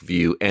holistic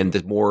view and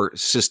the more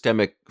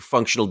systemic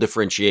functional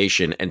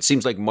differentiation, and it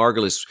seems like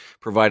Margulis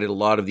provided a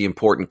lot of the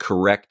important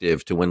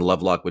corrective to when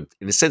Lovelock would,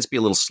 in a sense, be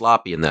a little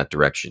sloppy in that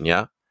direction.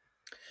 Yeah.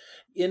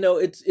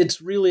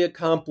 it's really a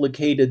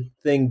complicated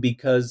thing,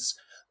 because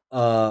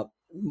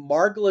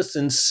Margulis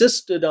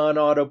insisted on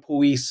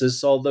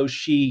autopoiesis, although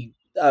she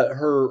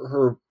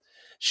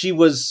she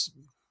was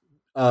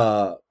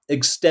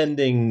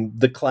extending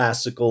the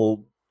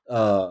classical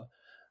uh,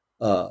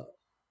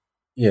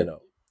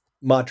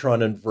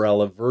 Matron and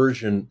Varela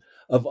version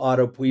of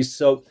autopoiesis.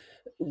 So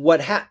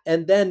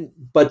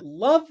but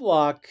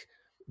Lovelock,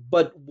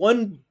 but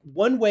one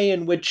way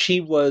in which she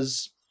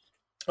was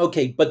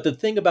okay. But the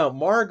thing about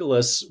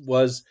Margulis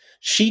was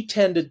she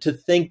tended to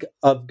think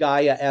of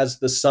Gaia as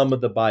the sum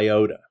of the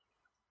biota.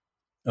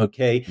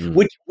 Okay,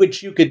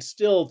 which you could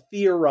still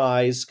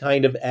theorize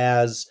kind of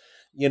as,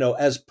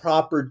 as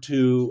proper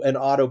to an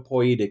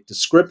autopoietic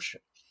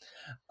description.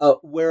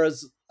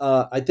 Whereas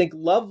I think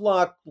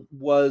Lovelock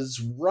was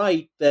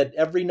right that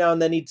every now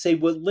and then he'd say,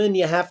 well, Lynn, we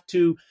have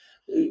to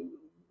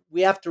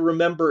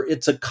remember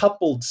it's a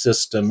coupled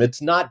system.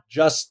 It's not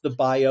just the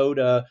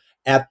biota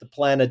at the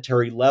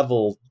planetary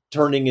level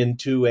turning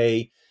into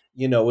a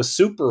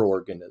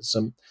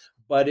superorganism,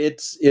 but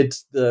it's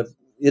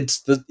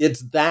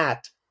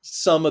that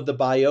sum of the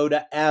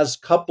biota as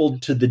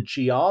coupled to the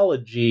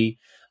geology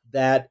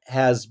that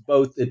has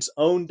both its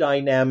own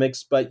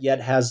dynamics, but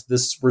yet has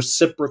this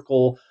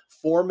reciprocal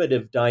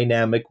formative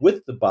dynamic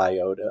with the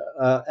biota,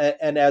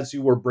 and as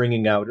you were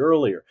bringing out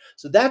earlier.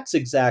 So that's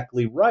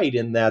exactly right,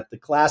 in that the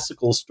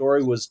classical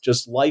story was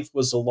just life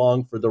was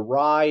along for the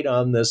ride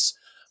on this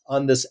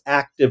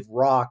active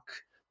rock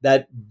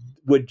that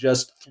would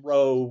just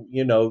throw,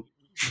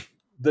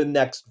 the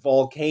next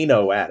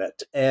volcano at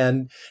it,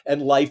 and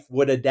life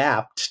would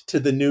adapt to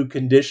the new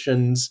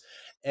conditions.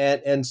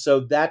 And so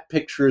that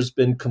picture has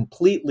been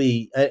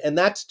completely, and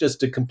that's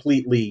just a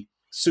completely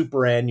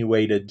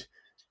superannuated,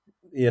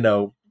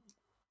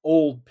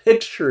 old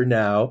picture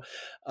now,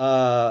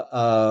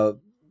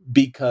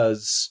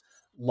 because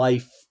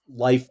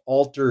life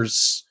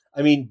alters.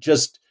 I mean,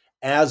 just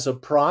as a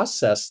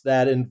process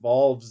that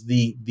involves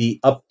the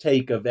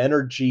uptake of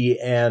energy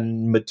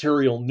and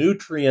material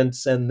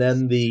nutrients, and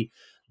then the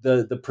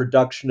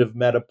production of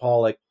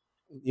metabolic,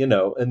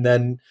 and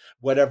then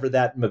whatever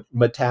that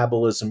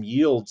metabolism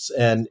yields,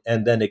 and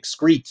then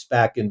excretes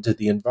back into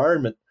the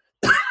environment.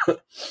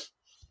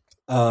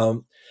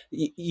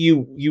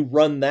 You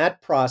run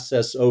that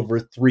process over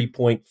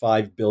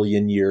 3.5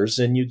 billion years,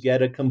 and you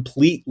get a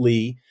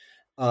completely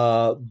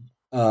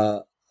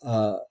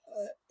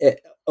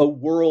a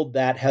world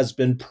that has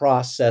been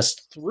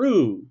processed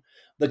through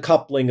the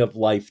coupling of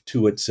life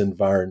to its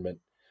environment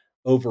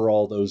over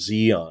all those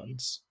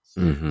eons.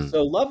 Mm-hmm.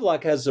 So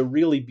Lovelock has a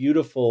really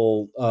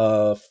beautiful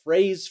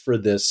phrase for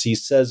this. He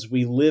says,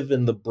 "We live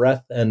in the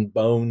breath and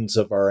bones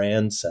of our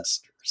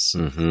ancestors."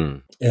 Mm-hmm.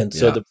 And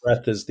so the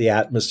breath is the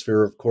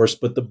atmosphere, of course,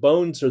 but the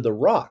bones are the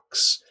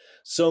rocks.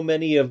 So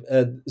many of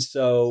and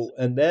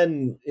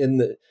then in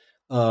the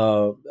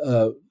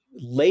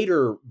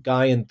later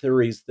Gaian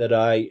theories that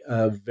I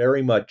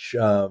very much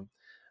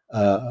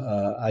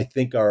I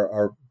think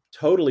are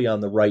totally on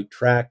the right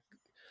track.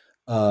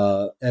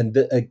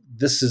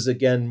 This is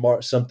again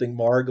something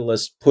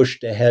Margulis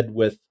pushed ahead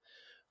with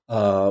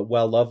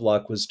while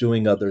Lovelock was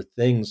doing other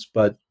things.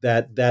 But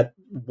that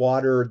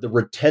water, the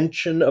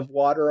retention of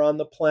water on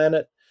the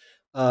planet,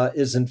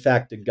 is in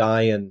fact a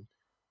Gaian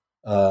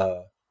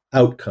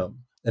outcome,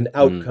 an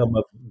outcome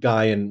of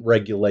Gaian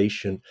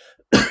regulation.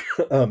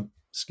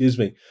 Excuse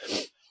me.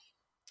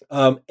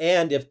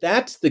 And if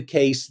that's the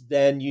case,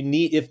 then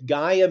if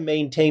Gaia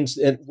maintains,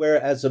 and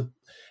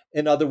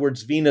in other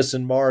words, Venus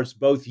and Mars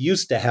both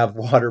used to have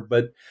water,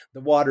 but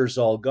the water's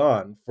all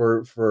gone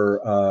for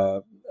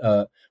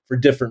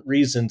different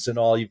reasons, and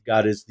all you've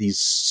got is these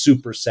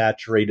super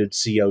saturated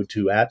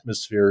CO2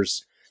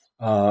 atmospheres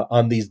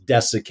on these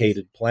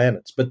desiccated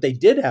planets. But they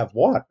did have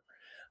water.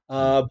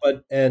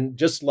 And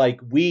just like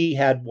we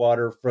had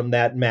water from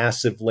that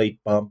massive late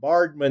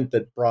bombardment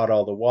that brought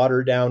all the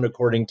water down,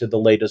 according to the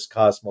latest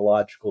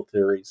cosmological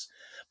theories,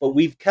 but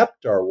we've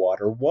kept our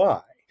water.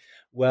 Why?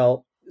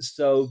 Well,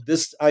 so the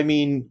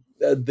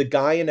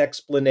Gaian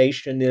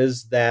explanation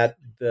is that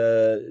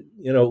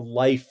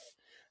life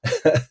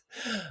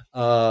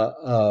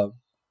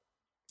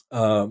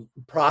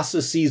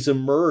processes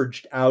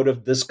emerged out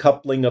of this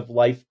coupling of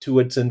life to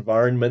its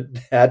environment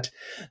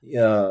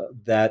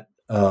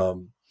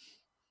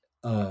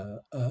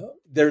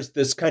there's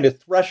this kind of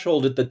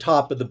threshold at the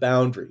top of the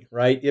boundary,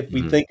 right? If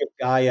we think of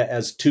Gaia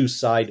as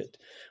two-sided,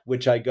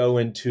 which I go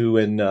into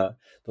in the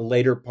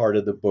later part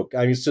of the book.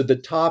 So the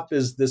top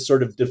is this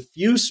sort of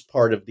diffuse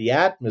part of the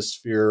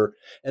atmosphere,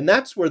 and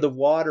that's where the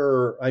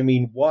water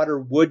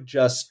would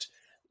just,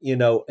 in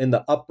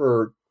the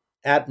upper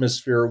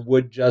atmosphere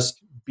would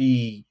just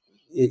be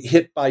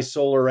hit by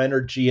solar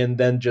energy and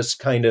then just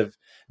kind of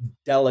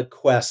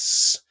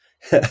deliquesce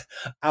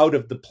out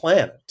of the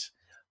planet.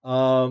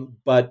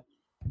 But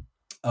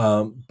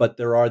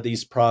there are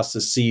these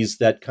processes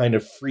that kind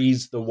of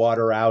freeze the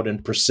water out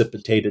and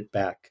precipitate it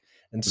back,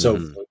 and so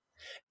forth.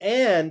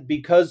 And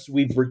because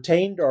we've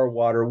retained our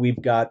water,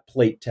 we've got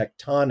plate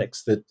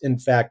tectonics. That, in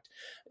fact,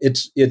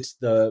 it's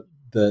the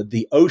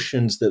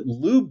oceans that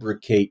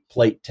lubricate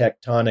plate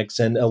tectonics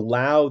and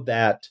allow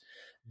that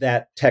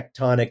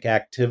tectonic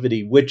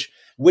activity, which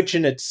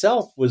in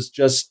itself was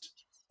just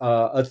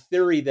a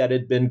theory that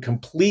had been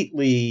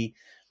completely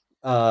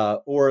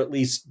or at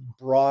least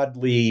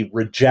broadly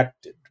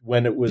rejected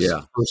when it was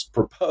first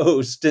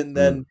proposed, and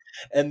then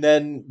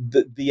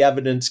the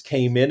evidence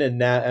came in, and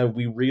now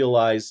we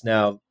realize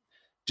now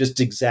just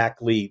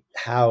exactly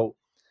how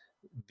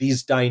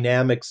these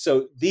dynamics.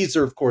 So these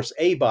are, of course,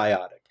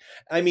 abiotic.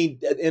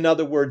 In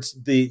other words,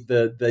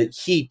 the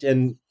heat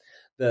and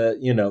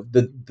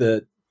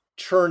the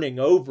churning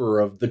over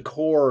of the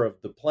core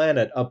of the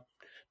planet up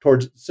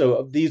towards.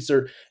 So these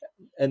are.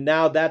 And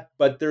now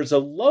but there's a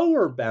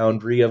lower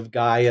boundary of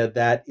Gaia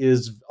that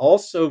is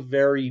also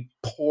very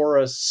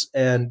porous,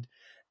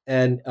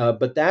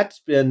 but that's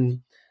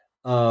been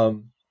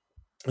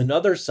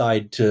another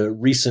side to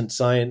recent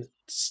science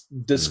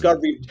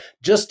discovery,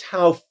 just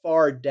how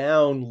far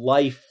down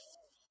life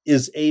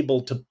is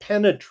able to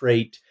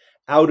penetrate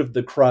out of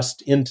the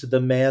crust into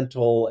the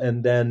mantle,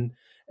 and then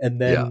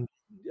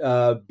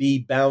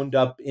be bound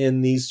up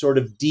in these sort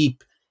of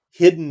deep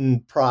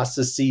hidden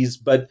processes,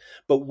 but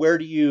where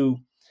do you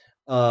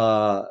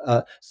Margulis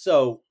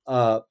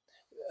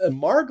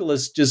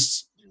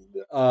just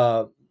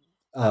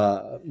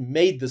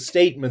made the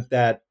statement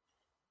that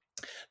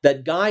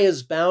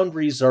Gaia's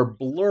boundaries are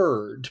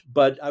blurred,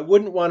 but I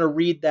wouldn't want to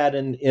read that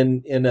in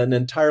an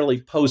entirely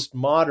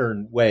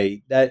postmodern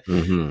way. That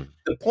the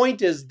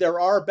point is there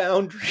are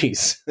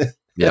boundaries,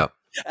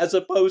 as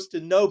opposed to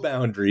no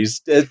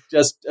boundaries. It's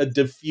just a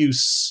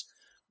diffuse,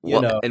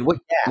 And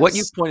what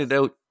you pointed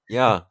out.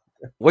 Yeah.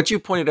 What you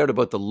pointed out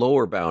about the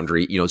lower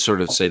boundary,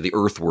 sort of say the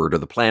earthward or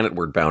the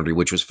planetward boundary,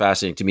 which was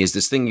fascinating to me, is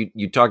this thing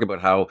you talk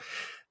about how,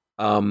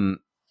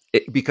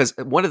 because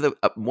one of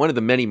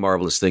the many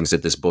marvelous things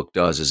that this book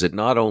does is it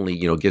not only,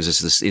 gives us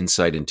this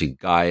insight into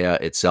Gaia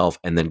itself,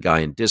 and then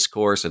Gaian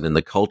discourse, and then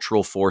the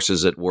cultural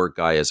forces at work,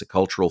 Gaia as a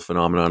cultural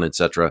phenomenon,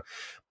 etc.,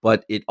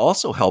 but it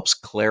also helps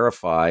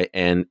clarify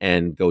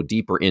and go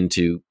deeper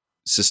into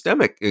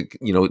systemic,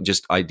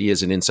 just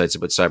ideas and insights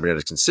about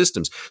cybernetics and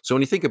systems. So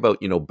when you think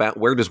about,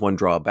 where does one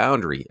draw a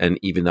boundary, and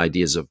even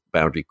ideas of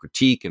boundary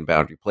critique and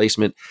boundary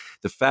placement,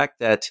 the fact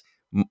that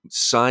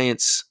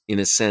science, in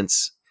a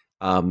sense,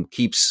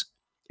 keeps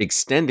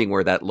extending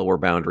where that lower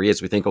boundary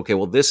is. We think, okay,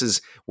 well,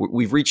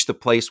 we've reached the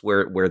place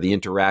where the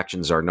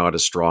interactions are not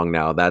as strong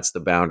now. That's the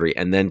boundary.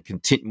 And then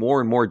more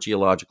and more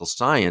geological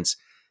science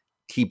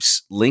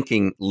keeps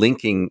linking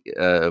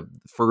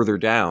further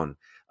down.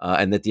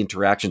 And that the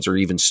interactions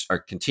are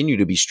continue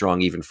to be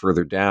strong even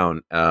further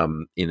down,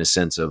 in a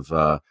sense of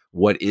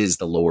what is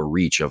the lower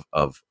reach of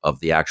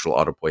the actual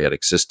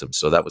autopoietic system.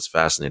 So that was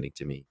fascinating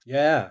to me.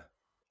 Yeah,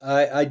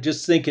 I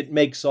just think it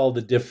makes all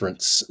the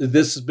difference.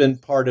 This has been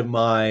part of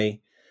my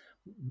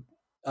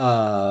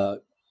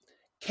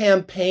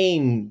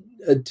campaign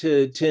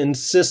to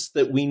insist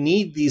that we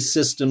need these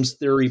systems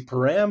theory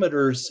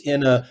parameters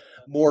in a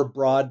more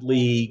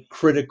broadly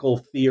critical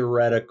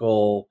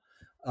theoretical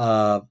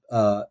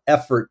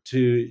effort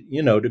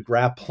to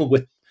grapple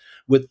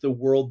with the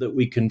world that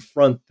we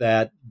confront,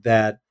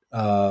 the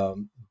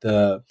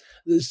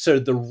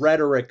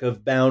rhetoric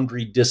of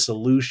boundary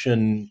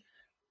dissolution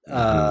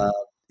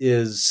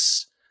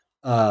is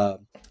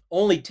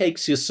only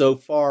takes you so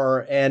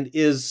far, and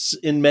is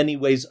in many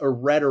ways a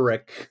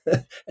rhetoric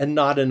and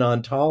not an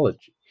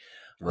ontology.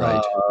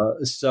 Right.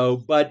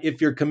 But if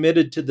you're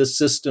committed to the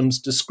system's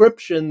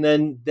description,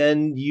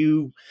 then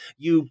you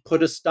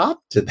put a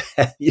stop to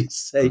that. You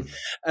say,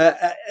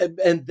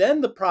 and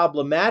then the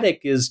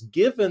problematic is,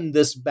 given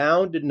this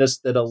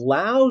boundedness that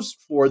allows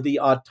for the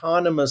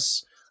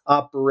autonomous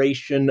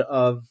operation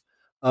of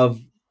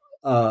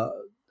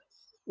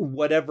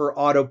whatever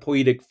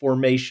autopoietic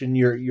formation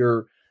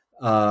you're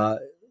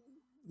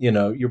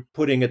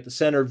putting at the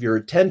center of your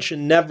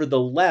attention.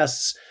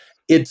 Nevertheless,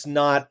 it's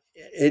not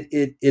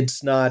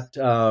it's not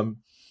an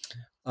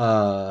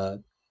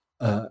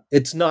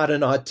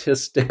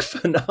autistic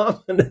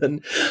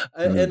phenomenon.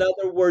 In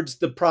other words,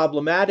 the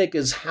problematic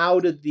is, how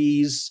do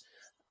these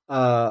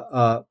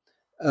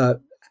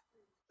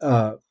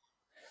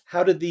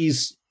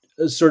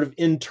sort of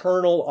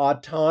internal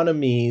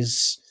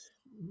autonomies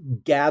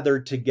gather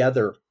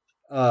together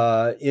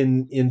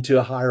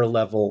into higher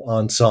level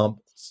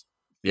ensembles?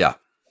 Yeah.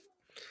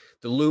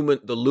 The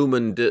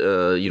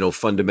Luhmann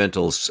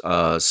fundamentals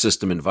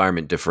system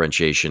environment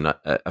differentiation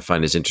I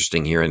find is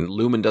interesting here, and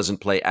Luhmann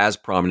doesn't play as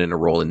prominent a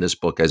role in this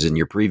book as in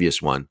your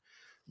previous one,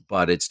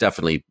 but it's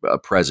definitely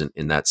present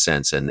in that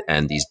sense, and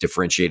these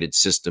differentiated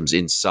systems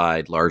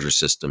inside larger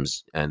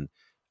systems, and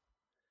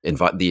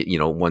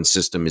one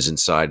system is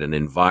inside an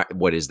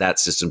what is that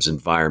system's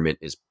environment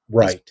is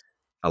right.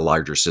 A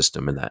larger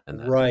system, and that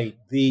right.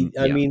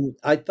 I mean,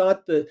 I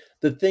thought the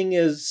thing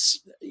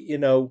is,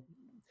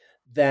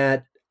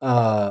 that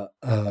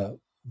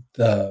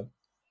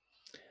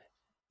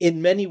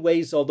in many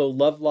ways, although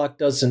Lovelock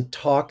doesn't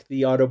talk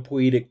the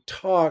autopoietic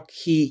talk,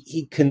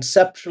 he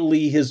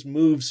conceptually, his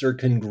moves are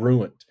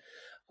congruent,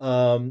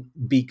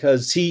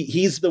 because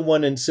he's the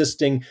one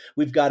insisting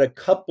we've got a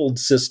coupled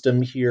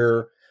system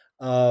here,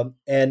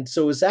 and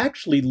so it's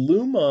actually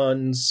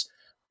Luhmann's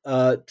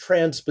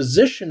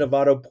transposition of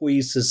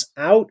autopoiesis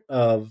out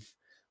of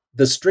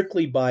the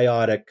strictly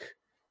biotic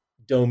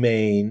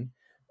domain,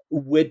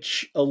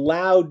 which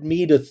allowed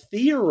me to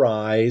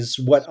theorize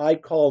what I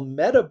call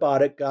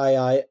metabiotic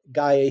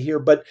Gaia here.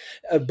 But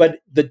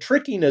the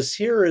trickiness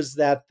here is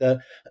that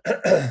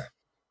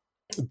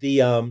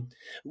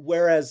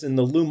whereas in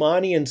the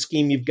Luhmannian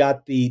scheme you've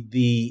got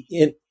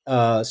the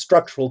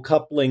structural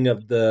coupling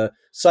of the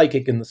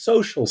psychic and the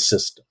social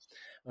system,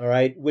 all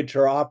right, which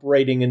are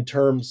operating in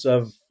terms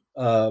of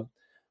a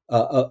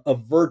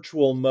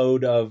virtual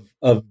mode of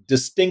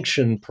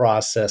distinction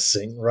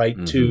processing, right?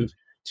 Mm-hmm.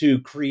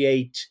 To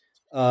create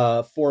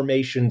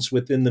formations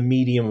within the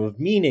medium of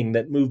meaning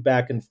that move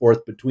back and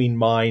forth between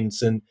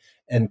minds and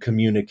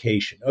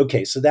communication.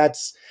 Okay, so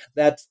that's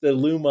the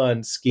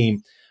Luhmann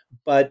scheme,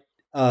 but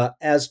the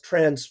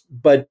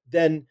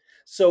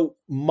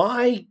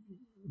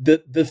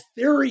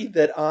theory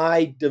that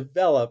I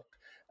developed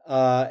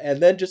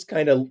and then just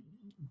kind of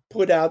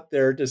put out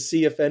there to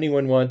see if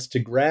anyone wants to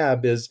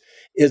grab is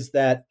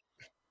that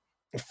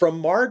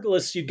from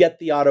Margulis you get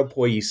the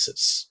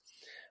autopoiesis,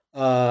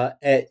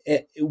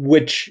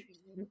 which,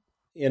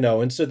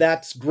 and so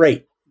that's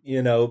great,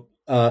 but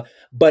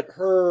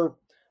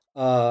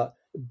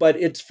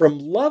it's from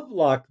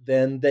Lovelock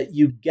then that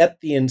you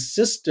get the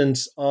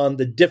insistence on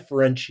the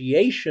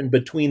differentiation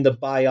between the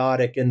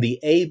biotic and the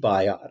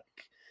abiotic,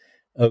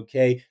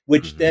 okay,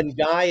 which then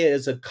Gaia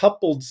is a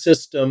coupled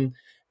system,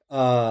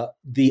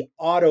 the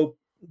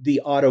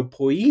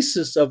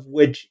autopoiesis of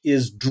which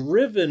is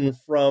driven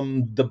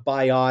from the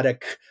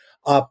biotic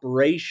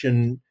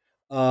operation,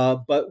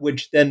 but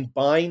which then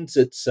binds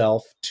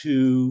itself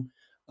to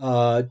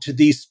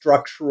these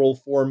structural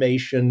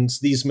formations,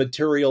 these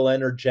material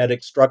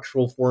energetic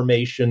structural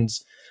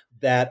formations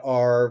that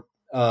are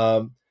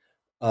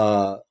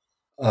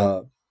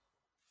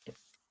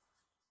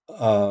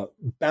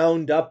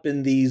bound up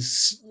in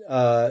these,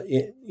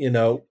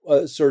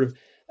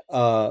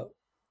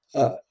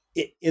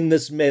 in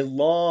this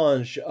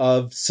melange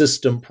of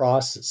system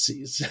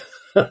processes.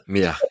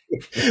 Yeah.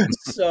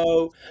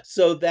 So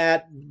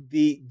that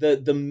the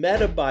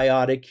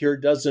metabiotic here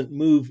doesn't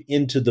move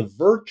into the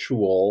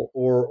virtual,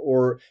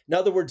 or in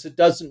other words, it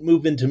doesn't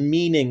move into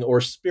meaning or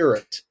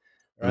spirit,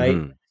 right?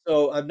 Mm-hmm.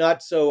 So I'm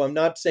not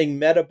saying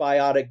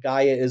metabiotic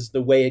Gaia is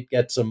the way it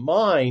gets a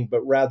mind,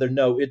 but rather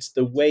no, it's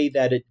the way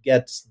that it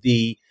gets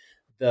the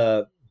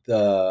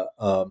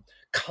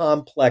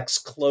complex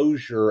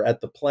closure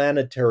at the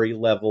planetary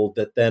level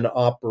that then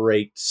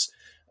operates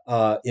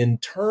in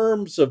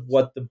terms of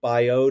what the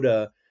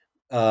biota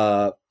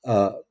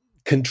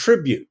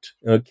contribute,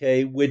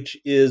 okay, which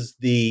is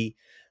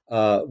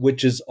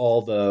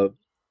all the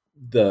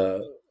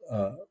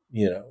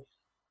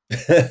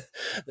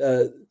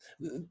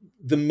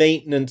the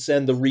maintenance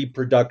and the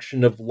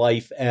reproduction of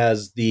life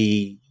as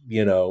the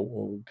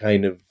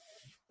kind of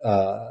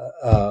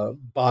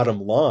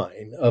bottom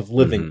line of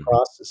living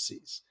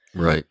processes.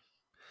 Right.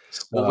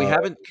 What we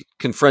haven't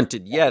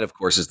confronted yet, of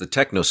course, is the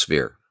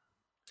technosphere.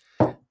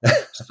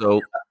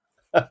 So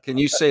can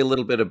you say a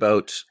little bit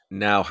about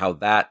now how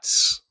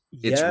that's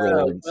its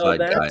role inside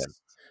Gaia?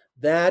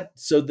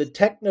 So the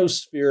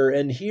technosphere,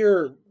 and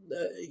here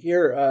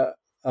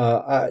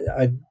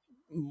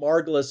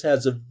Margulis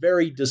has a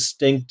very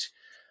distinct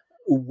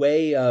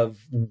way of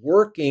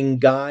working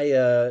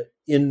Gaia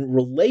in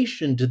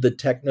relation to the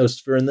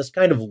technosphere, and this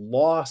kind of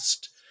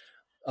lost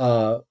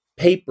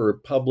paper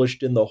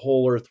published in the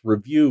Whole Earth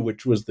Review,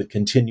 which was the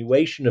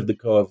continuation of the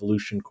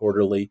Coevolution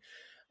Quarterly,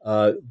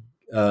 uh,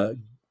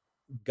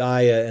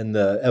 Gaia and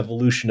the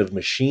Evolution of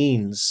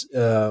Machines.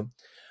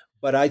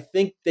 But I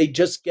think they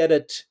just get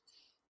it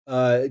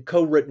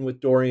co-written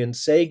with Dorian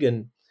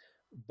Sagan.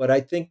 But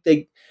I think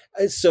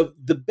so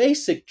the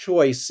basic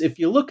choice, if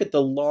you look at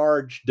the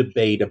large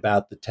debate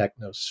about the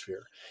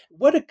technosphere,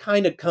 what it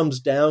kind of comes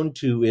down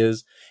to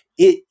is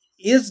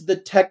the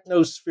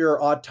technosphere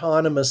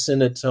autonomous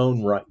in its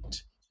own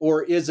right?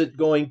 Or is it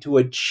going to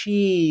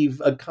achieve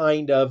a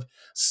kind of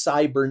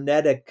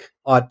cybernetic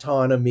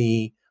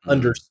autonomy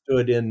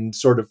understood in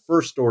sort of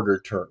first order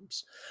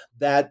terms?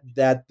 That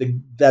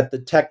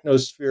the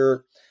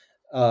technosphere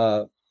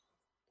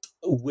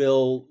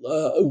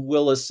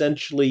will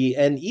essentially,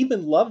 and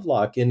even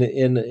Lovelock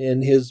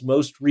in his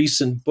most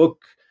recent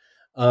book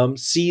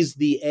sees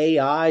the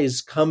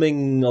AIs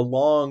coming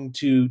along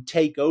to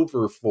take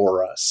over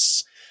for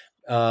us,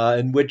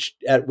 at which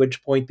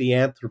point the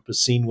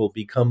Anthropocene will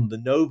become the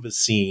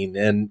Novacene,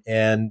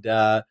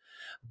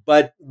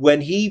 but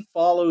when he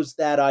follows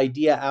that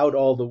idea out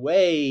all the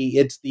way,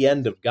 it's the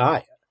end of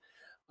Gaia,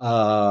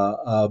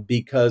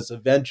 because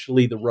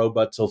eventually the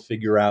robots will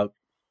figure out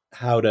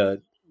how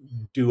to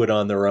do it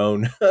on their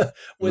own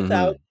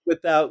without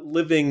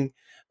living,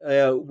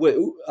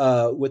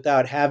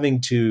 without having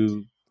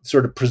to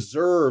sort of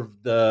preserve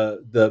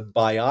the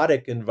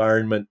biotic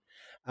environment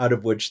out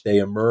of which they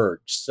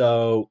emerge.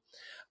 So,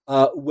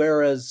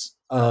 whereas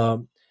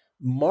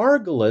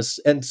Margulis,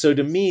 and so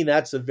to me,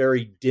 that's a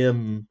very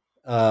dim,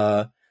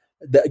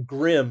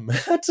 grim.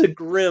 That's a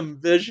grim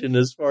vision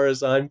as far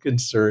as I'm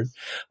concerned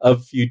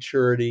of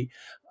futurity.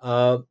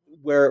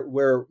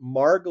 Where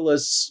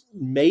Margulis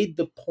made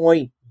the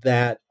point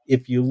that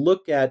if you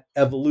look at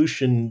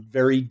evolution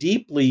very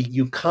deeply,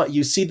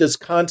 you see this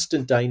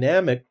constant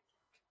dynamic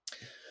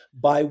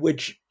by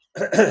which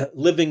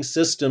living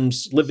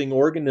systems, living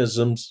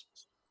organisms,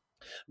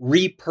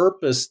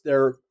 repurpose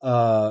their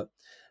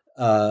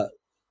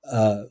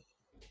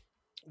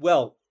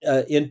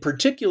in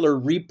particular,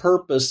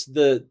 repurpose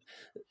the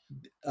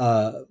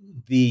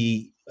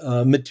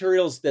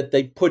materials that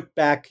they put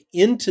back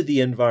into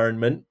the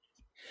environment.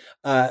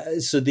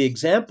 So the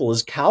example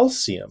is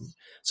calcium.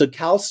 So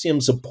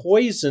calcium's a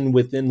poison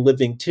within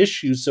living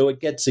tissue, so it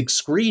gets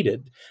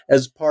excreted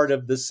as part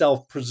of the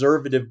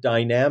self-preservative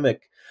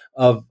dynamic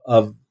of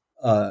the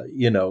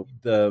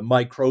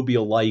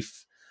microbial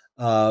life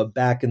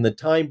back in the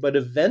time. But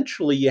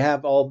eventually, you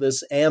have all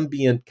this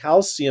ambient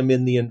calcium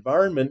in the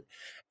environment,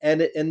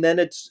 and then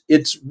it's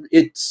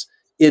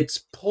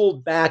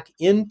pulled back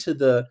into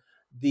the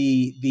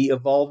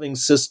evolving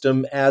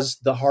system as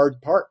the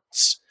hard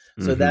parts.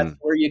 So that's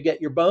where you get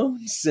your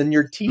bones and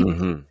your teeth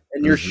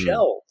and your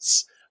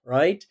shells,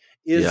 right?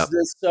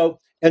 This so?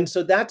 And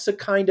so that's a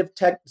kind of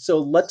tech. So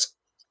let's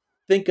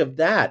think of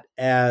that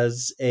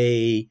as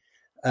a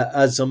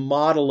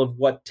model of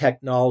what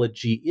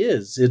technology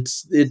is.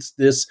 It's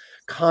this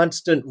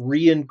constant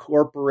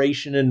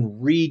reincorporation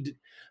and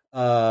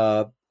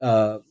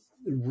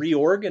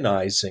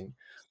reorganizing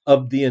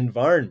of the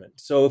environment.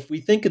 So if we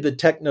think of the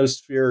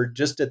technosphere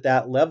just at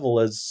that level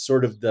as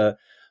sort of the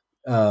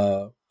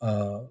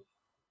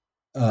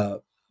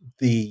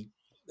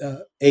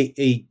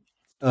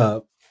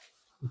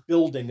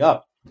building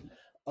up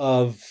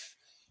of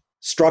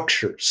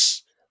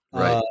structures,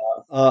 right?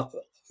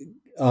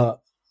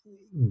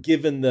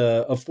 Given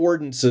the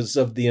affordances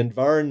of the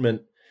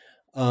environment,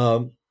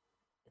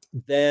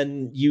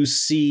 then you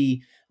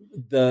see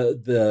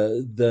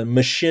the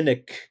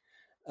machinic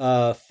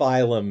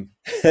phylum,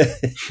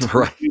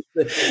 right?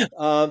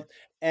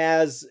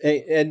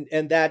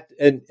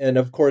 And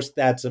of course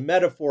that's a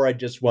metaphor. I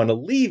just want to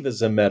leave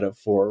as a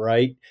metaphor,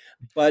 right?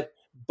 But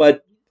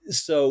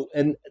so,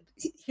 and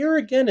here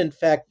again, in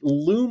fact,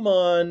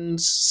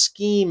 Luhmann's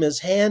scheme is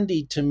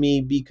handy to me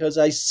because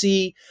I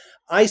see,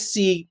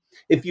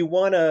 if you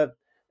want to,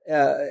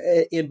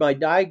 in my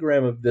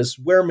diagram of this,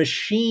 where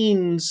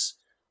machines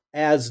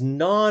as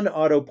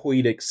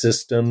non-autopoietic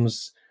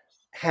systems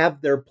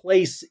have their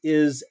place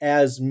is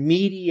as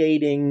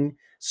mediating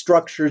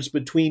structures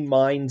between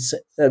minds,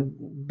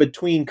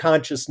 between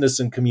consciousness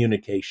and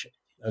communication,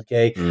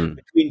 okay,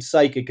 between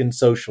psychic and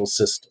social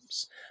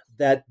systems.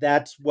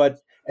 That's what,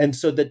 and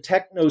so the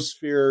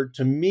technosphere,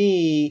 to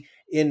me,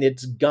 in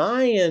its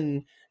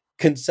Gaian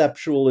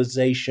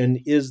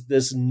conceptualization, is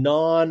this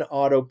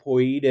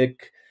non-autopoietic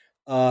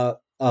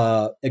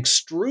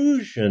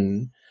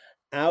extrusion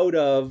out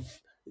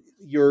of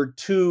your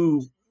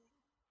two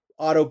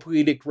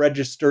autopoietic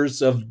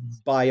registers of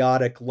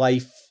biotic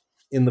life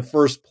in the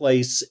first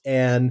place,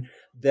 and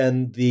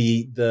then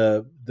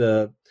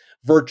the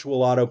virtual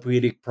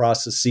autopoietic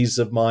processes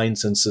of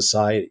minds and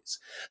societies.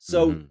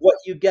 So what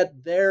you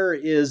get there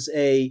is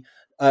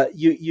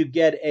you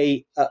get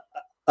a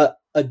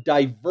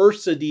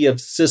diversity of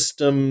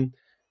system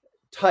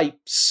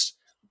types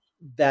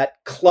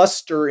that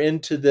cluster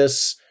into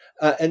this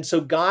and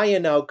so Gaia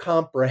now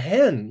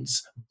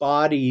comprehends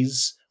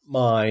bodies,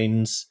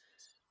 minds,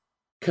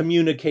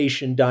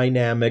 communication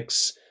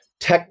dynamics,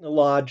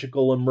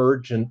 technological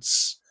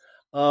emergence,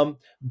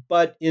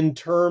 but in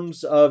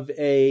terms of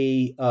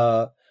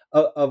of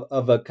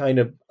a kind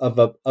of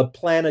a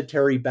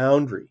planetary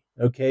boundary,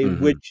 okay,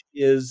 Mm-hmm.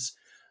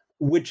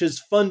 which is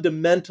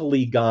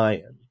fundamentally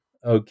Gaian,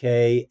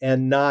 okay,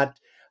 and not,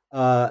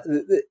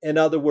 in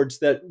other words,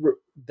 that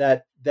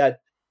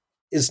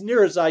as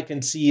near as I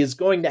can see is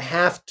going to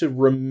have to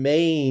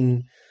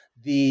remain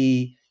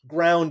the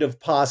ground of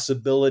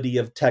possibility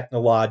of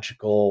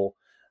technological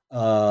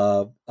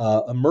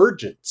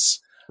emergence,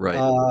 Right.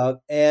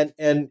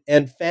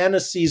 and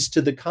fantasies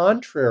to the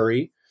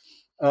contrary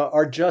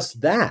are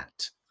just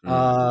that.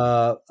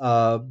 Mm.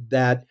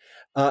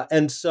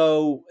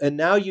 And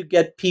now you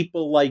get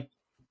people like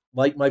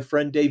my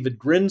friend David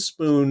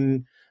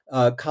Grinspoon,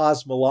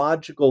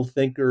 cosmological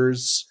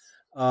thinkers,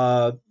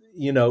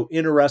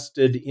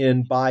 interested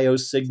in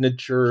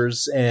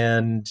biosignatures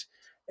and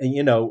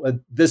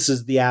this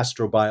is the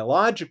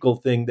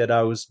astrobiological thing that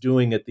I was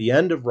doing at the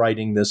end of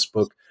writing this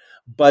book.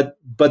 But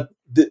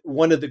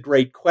one of the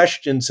great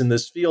questions in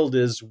this field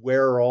is,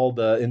 where are all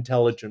the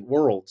intelligent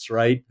worlds,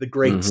 right? The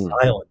great Mm-hmm.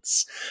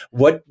 silence.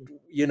 What,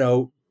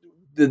 the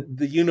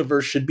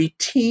universe should be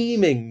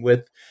teeming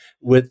with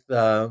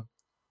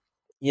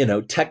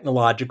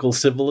technological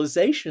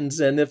civilizations,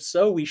 and if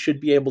so, we should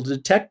be able to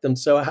detect them.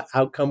 So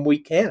how come we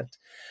can't?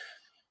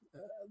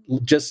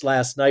 Just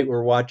last night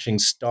we're watching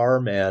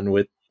Starman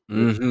with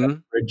Mm-hmm.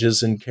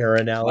 Bridges and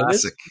Karen Allen.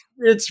 Classic.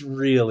 It's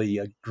really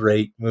a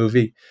great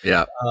movie.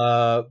 Yeah.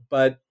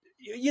 But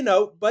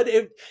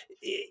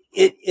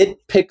it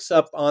picks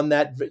up on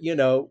that.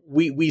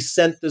 We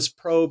sent this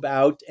probe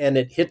out and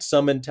it hit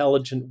some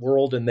intelligent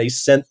world, and they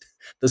sent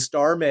the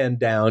Starman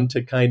down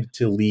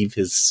to leave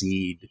his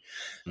seed.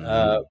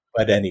 Mm-hmm.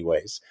 But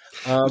anyways,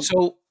 So I just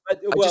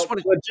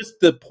want to. but just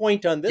the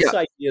point on this Yeah.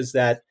 idea is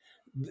that,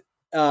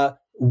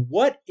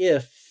 what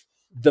if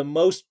the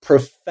most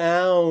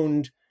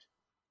profound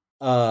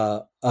uh,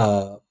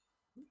 uh,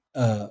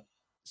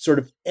 sort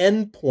of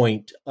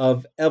endpoint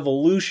of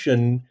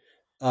evolution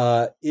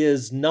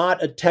is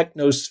not a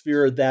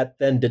technosphere that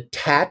then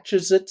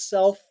detaches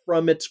itself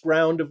from its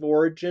ground of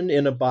origin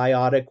in a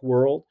biotic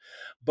world,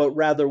 but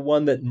rather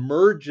one that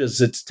merges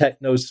its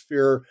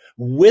technosphere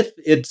with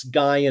its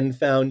Gaian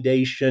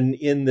foundation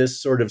in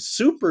this sort of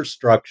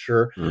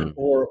superstructure, Mm.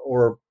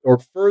 or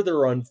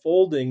further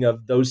unfolding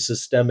of those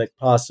systemic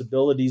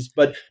possibilities,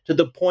 but to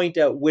the point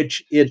at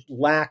which it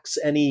lacks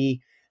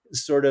any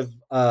sort of,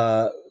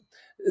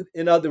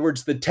 in other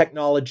words, the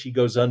technology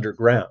goes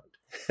underground.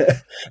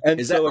 And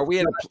Is that so are we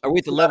at the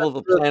it's not level of a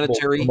observable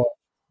planetary? from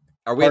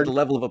Are we at the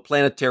level of a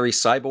planetary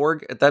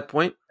cyborg at that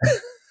point?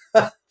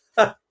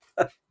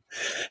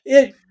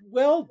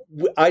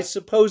 I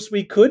suppose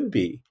we could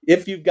be,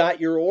 if you've got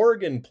your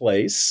organ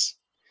place.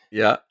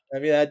 Yeah. I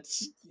mean,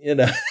 that's,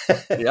 Yeah.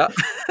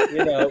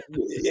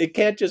 it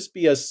can't just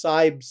be a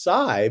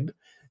cybe.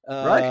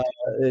 Right.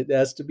 It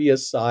has to be a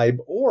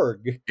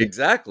cyborg.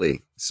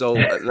 Exactly. So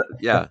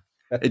yeah,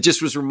 it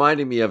just was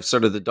reminding me of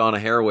sort of the Donna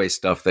Haraway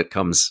stuff that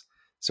comes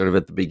sort of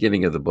at the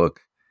beginning of the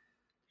book.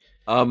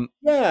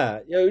 Yeah,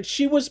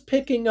 she was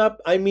picking up.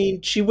 I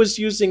mean, she was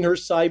using her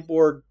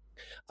cyborg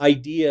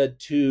idea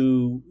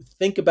to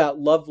think about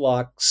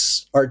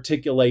Lovelock's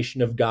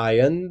articulation of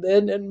Gaia,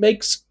 and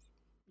makes,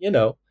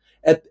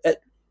 at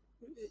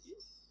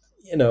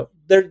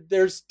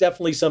there's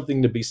definitely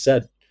something to be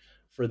said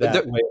for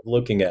that way of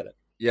looking at it.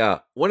 Yeah.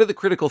 One of the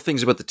critical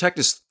things about the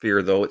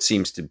technosphere, though, it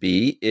seems to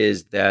be,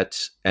 is that,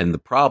 and the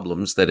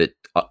problems that it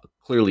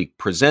clearly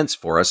presents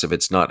for us if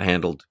it's not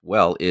handled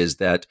well, is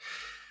that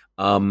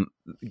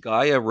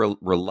Gaia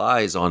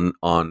relies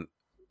on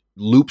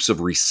loops of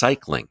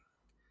recycling.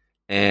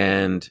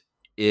 And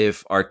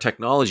if our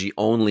technology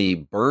only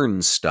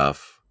burns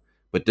stuff,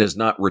 but does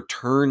not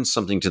return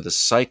something to the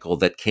cycle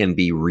that can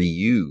be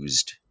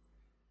reused,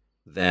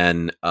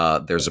 then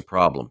there's a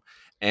problem.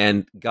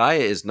 And Gaia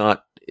is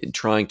not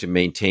trying to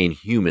maintain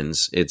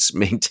humans; it's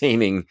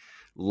maintaining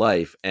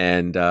life,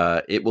 and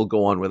it will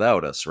go on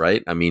without us,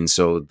 right? I mean,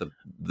 so the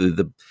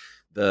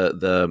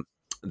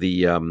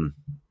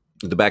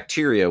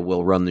bacteria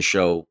will run the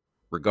show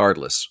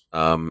regardless,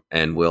 and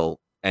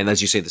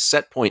as you say, the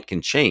set point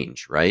can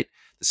change, right?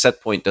 The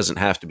set point doesn't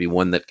have to be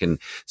one that can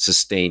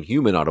sustain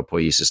human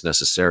autopoiesis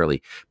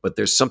necessarily, but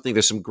there's some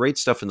great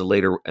stuff in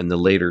the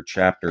later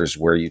chapters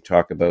where you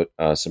talk about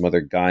some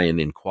other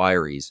Gaian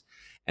inquiries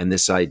and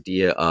this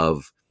idea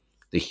of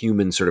the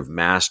human sort of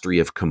mastery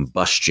of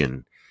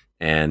combustion,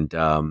 and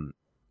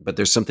but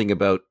there's something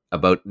about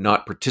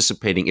not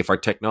participating. If our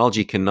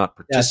technology cannot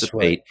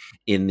participate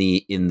in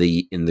the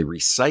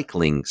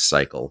recycling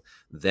cycle,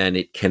 then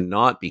it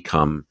cannot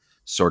become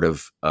sort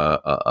of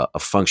a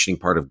functioning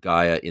part of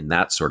Gaia in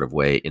that sort of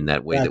way,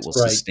 that will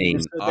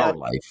sustain our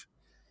life.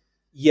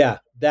 Yeah,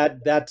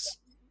 that's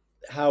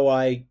how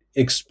I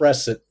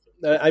express it.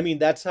 I mean,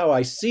 that's how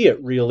I see it,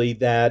 really,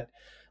 that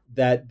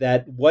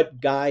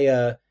what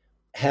Gaia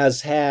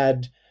has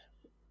had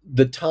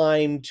the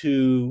time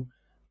to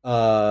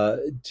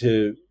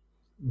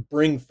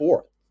bring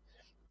forth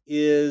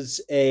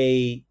is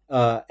and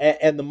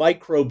the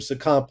microbes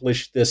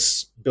accomplished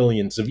this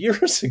billions of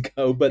years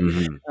ago, but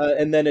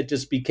and then it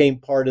just became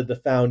part of the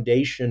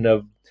foundation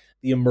of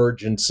the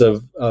emergence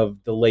of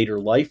the later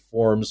life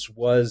forms,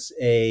 was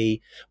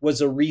a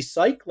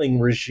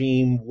recycling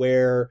regime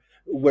where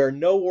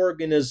no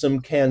organism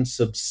can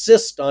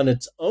subsist on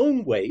its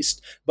own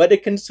waste, but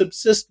it can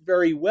subsist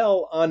very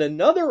well on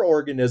another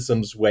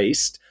organism's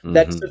waste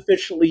that's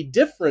sufficiently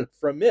different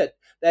from it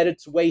that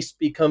its waste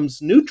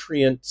becomes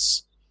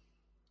nutrients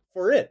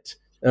for it.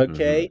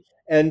 Okay.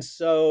 And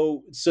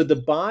so the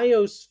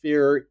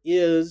biosphere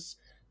is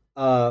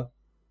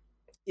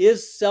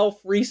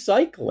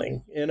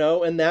self-recycling,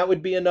 and that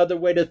would be another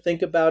way to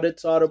think about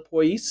its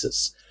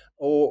autopoiesis,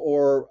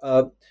 or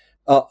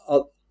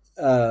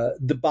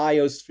the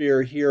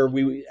biosphere here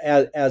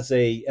as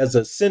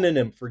a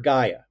synonym for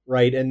Gaia,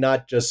 right? And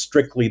not just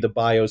strictly the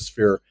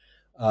biosphere,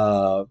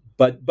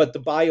 but the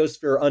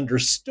biosphere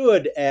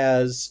understood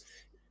as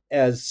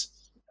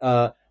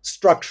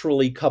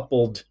structurally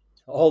coupled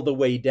all the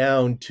way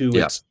down to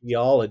its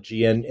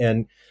geology,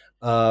 and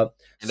so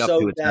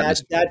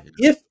that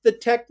if the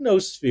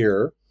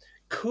technosphere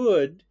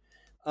could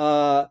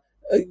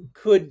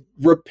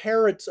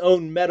repair its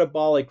own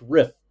metabolic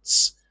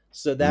rifts.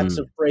 So that's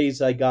a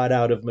phrase I got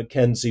out of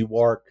Mackenzie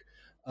Wark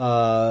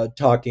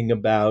talking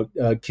about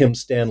Kim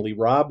Stanley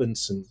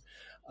Robinson.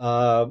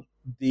 But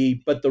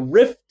the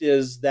rift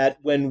is that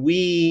when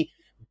we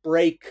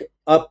break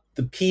up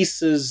the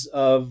pieces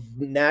of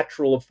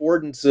natural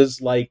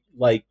affordances like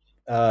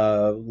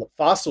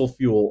fossil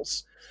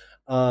fuels,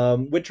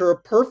 which are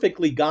a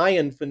perfectly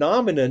Gaian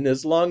phenomenon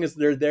as long as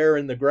they're there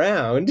in the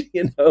ground.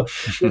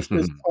 This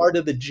is part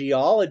of the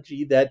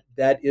geology that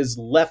is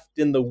left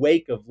in the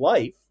wake of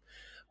life.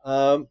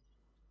 They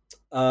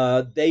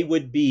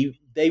would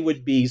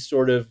be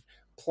sort of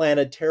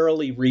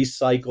planetarily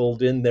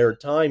recycled in their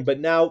time, but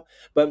now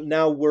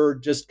we're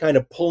just kind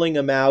of pulling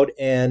them out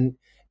and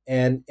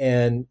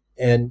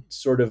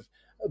sort of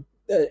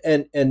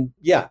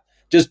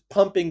just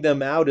pumping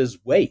them out as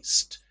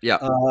waste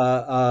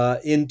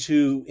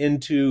into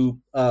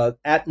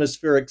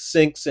atmospheric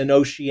sinks and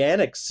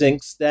oceanic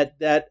sinks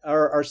that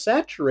are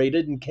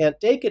saturated and can't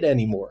take it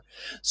anymore.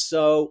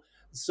 So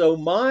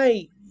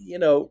my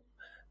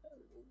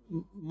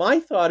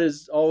thought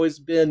has always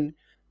been,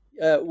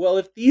 well,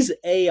 if these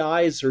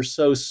AIs are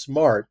so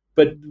smart,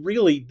 but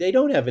really they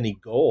don't have any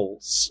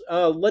goals,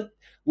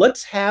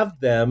 let's have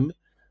them.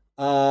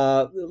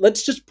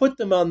 Let's just put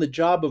them on the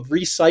job of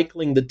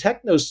recycling the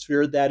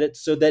technosphere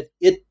so that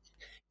it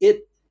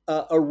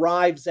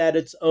arrives at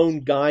its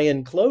own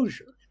Gaian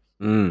closure,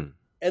 and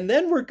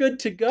then we're good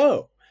to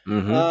go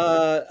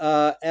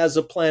as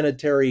a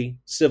planetary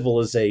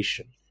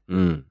civilization.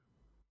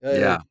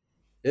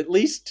 At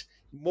least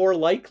more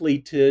likely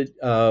to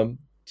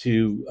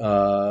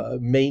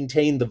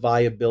maintain the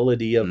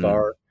viability of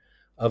our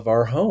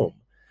home,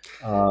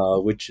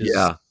 which is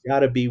got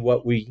to be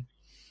what we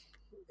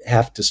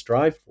have to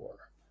strive for.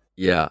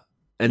 Yeah.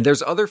 And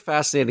there's other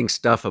fascinating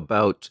stuff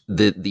about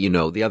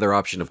the other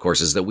option, of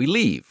course, is that we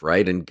leave,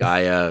 right? And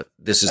Gaia,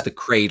 this is the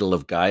cradle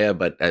of Gaia,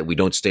 but we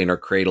don't stay in our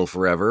cradle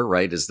forever,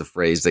 right? Is the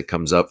phrase that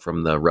comes up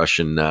from the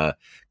Russian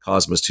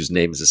cosmist whose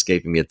name is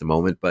escaping me at the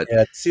moment. But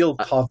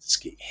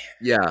Tsiolkovsky.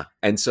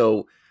 And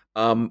so,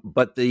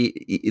 but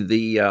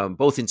the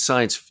both in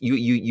science,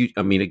 you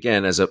I mean,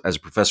 again, as a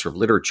professor of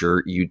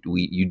literature,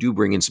 you do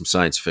bring in some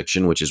science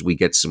fiction, which is we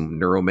get some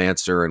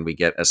Neuromancer and we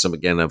get some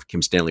again of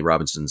Kim Stanley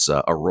Robinson's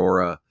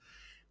Aurora.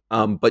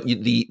 But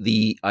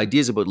the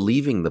ideas about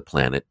leaving the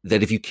planet,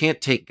 that if you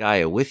can't take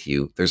Gaia with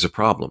you, there's a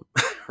problem,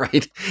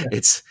 right?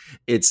 It's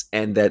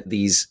and that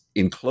these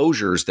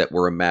enclosures that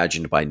were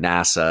imagined by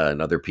NASA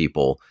and other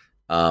people,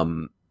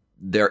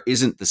 there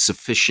isn't the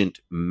sufficient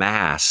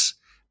mass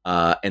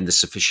and the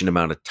sufficient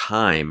amount of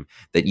time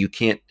that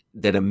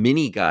that a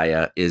mini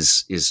Gaia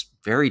is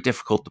very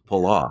difficult to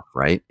pull off,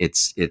 right?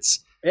 It's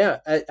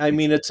I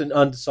mean, it's an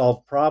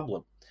unsolved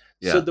problem.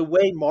 Yeah. So the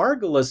way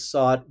Margulis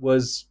saw it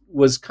was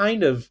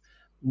kind of,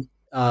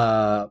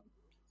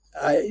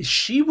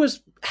 she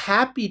was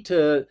happy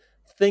to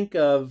think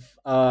of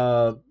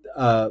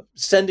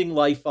sending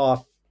life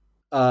off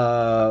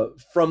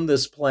from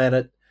this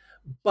planet,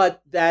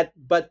 but that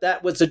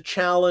was a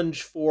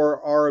challenge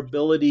for our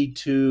ability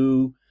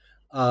to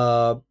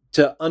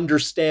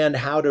understand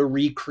how to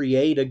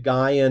recreate a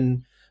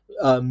Gaian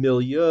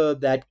milieu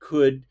that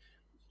could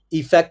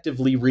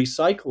effectively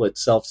recycle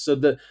itself. So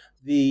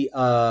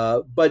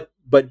but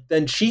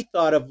then she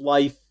thought of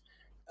life.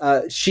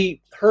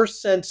 Her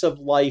sense of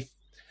life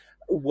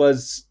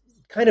was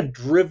kind of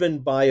driven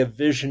by a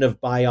vision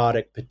of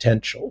biotic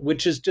potential,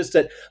 which is just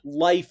that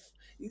life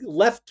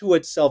left to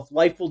itself,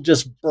 life will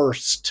just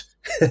burst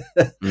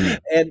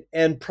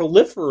and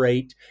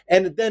proliferate,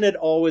 and then it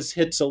always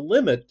hits a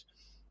limit,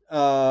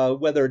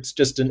 whether it's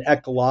just an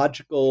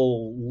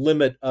ecological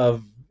limit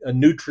of a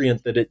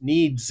nutrient that it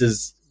needs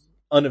is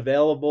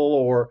unavailable,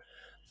 or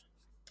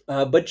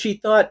but she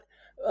thought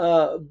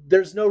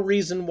there's no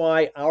reason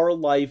why our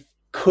life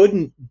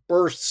couldn't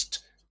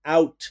burst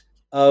out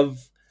of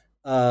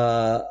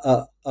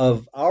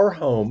our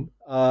home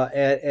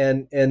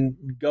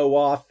and go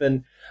off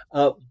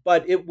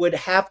but it would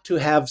have to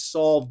have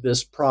solved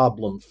this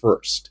problem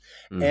first,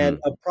 and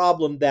a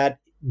problem that,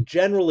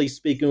 generally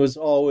speaking, was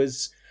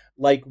always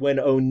like when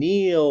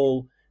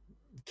O'Neill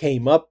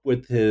came up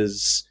with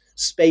his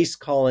space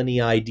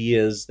colony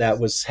ideas. That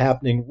was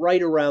happening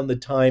right around the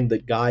time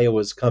that Gaia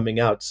was coming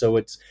out, so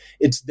it's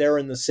there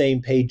in the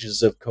same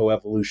pages of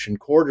Coevolution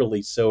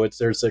Quarterly, so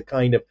there's a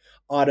kind of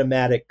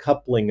automatic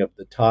coupling of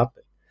the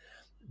topic.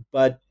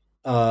 But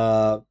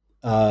so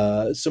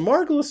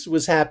Margulis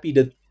was happy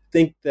to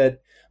think that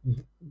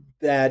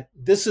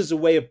this is a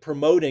way of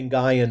promoting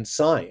Gaian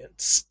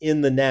science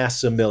in the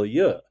NASA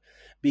milieu,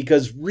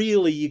 because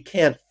really you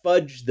can't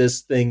fudge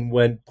this thing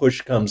when push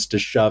comes to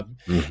shove.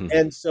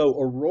 And so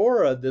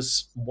Aurora,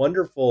 this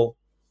wonderful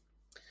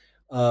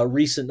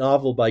recent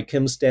novel by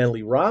Kim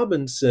Stanley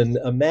Robinson,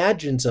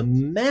 imagines a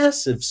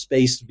massive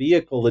space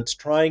vehicle that's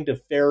trying to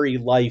ferry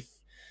life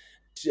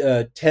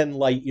 10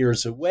 light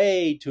years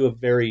away to a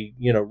very,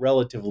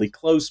 relatively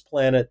close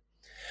planet.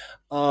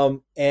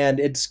 And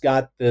it's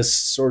got this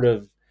sort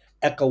of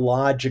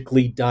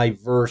ecologically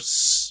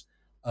diverse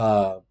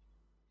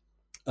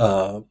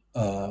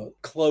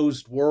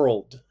closed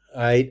world,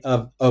 right,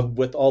 of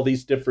with all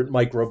these different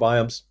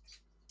microbiomes.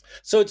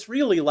 So it's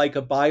really like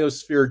a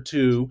Biosphere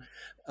 2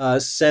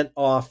 sent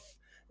off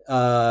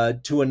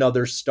to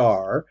another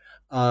star.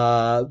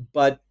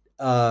 But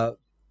I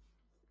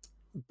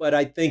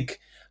think,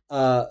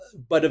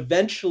 but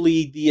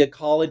eventually the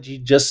ecology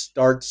just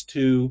starts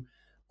to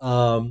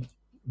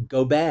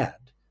go bad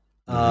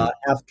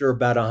after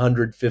about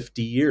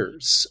 150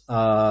 years,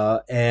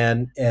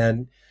 and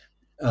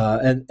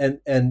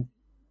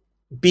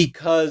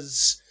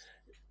because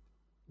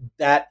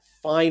that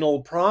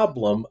final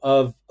problem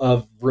of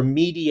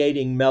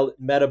remediating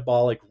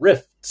metabolic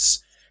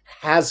rifts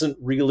hasn't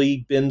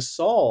really been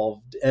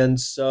solved, and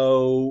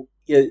so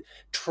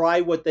try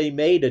what they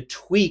may to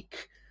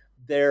tweak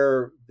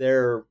their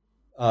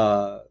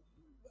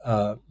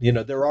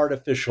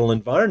artificial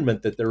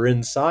environment that they're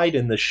inside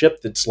in the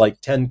ship that's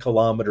like 10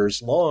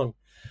 kilometers long,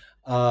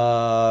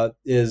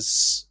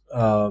 is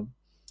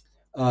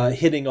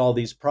hitting all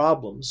these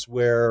problems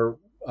where,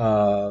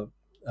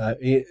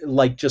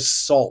 like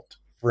just salt,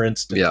 for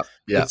instance.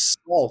 Yeah.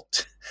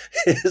 Salt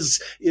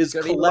is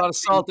collecting a lot of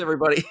salt,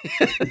 everybody.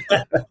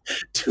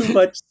 Too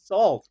much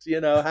salt.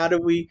 How do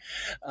we,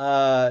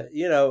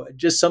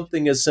 just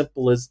something as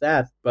simple as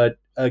that. But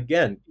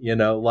again,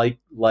 like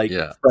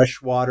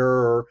fresh water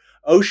or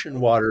ocean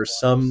water,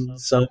 some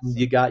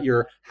you got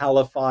your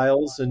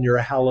halophiles and your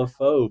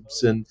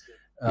halophobes, and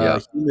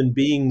human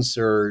beings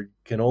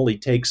can only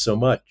take so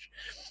much.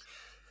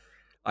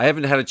 I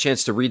haven't had a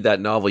chance to read that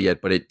novel yet,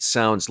 but it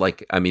sounds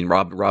like,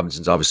 Rob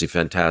Robinson's obviously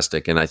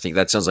fantastic, and I think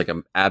that sounds like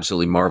an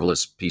absolutely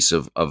marvelous piece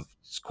of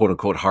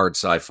quote-unquote hard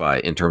sci-fi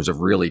in terms of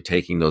really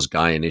taking those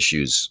Gaian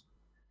issues,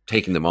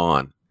 taking them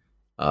on.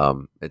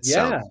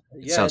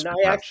 Sounds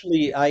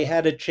and I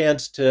had a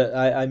chance to,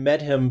 I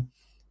met him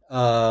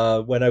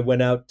when I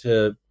went out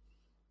to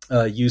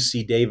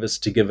UC Davis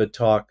to give a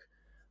talk,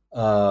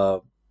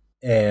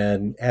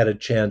 and had a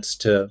chance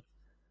to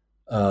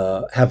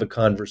have a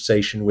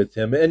conversation with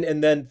him,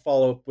 and then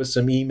follow up with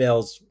some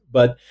emails,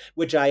 but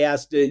which I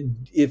asked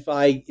if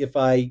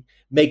I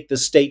make the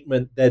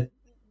statement that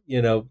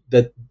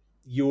that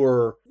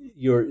your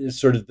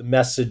sort of the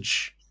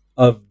message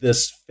of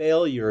this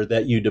failure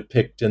that you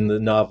depict in the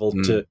novel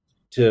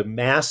to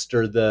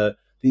master the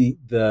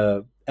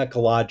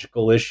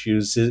ecological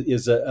issues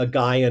is a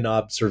Gaian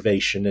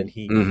observation, and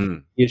he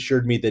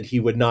assured me that he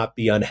would not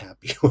be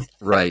unhappy with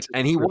that. Right.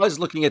 And he was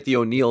looking at the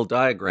O'Neill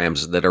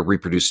diagrams that are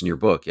reproduced in your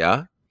book,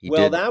 yeah?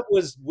 That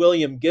was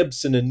William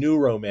Gibson, a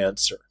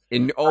Neuromancer.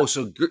 In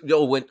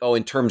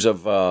terms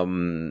of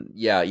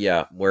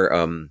where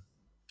I'm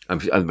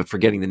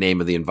forgetting the name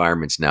of the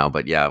environments now,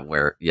 but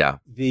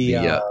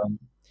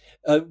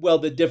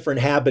the different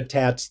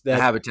habitats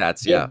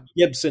that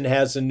Gibson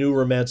has in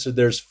Neuromancer.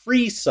 There's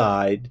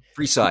Freeside.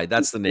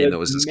 That's the name that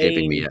was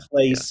escaping me.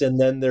 Place, and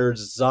then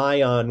there's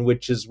Zion,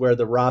 which is where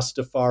the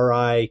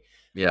Rastafari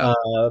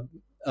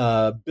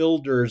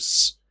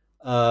builders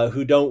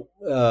who don't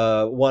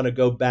want to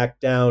go back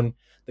down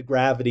the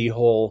gravity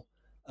hole.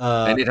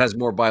 And it has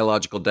more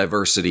biological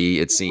diversity,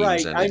 it seems.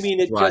 Right.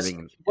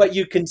 And what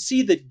you can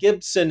see that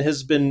Gibson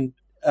has been.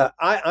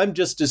 I'm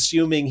just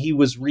assuming he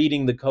was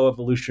reading the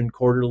Coevolution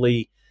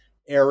Quarterly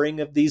airing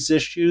of these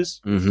issues,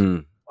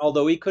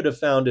 although he could have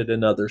found it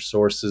in other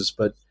sources.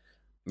 But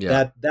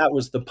that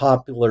was the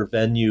popular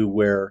venue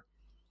where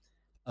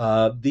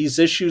these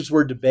issues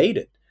were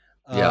debated.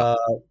 And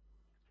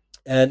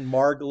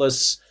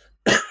Margulis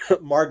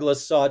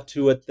saw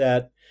to it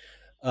that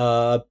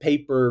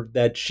paper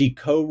that she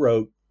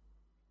co-wrote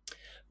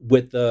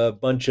with a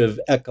bunch of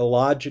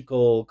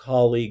ecological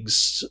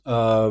colleagues.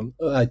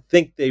 I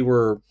think they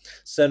were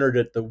centered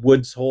at the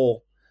Woods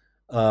Hole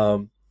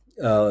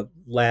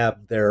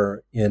lab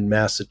there in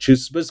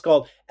Massachusetts. But it's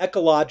called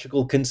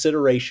Ecological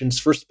Considerations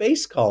for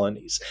Space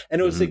Colonies.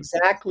 And it was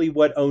exactly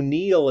what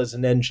O'Neill, as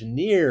an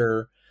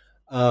engineer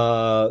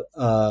of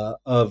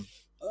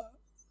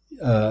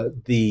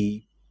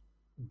the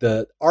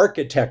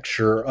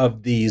architecture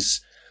of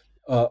these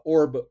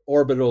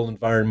orbital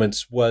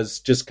environments, was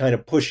just kind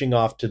of pushing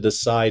off to the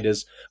side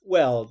as,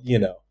 well,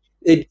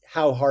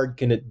 how hard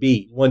can it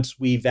be once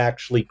we've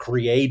actually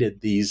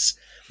created these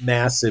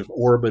massive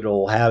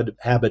orbital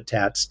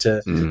habitats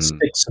to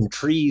stick some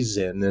trees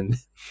in and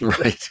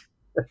right.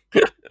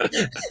 or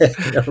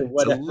whatever.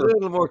 It's a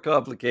little more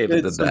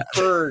complicated than that.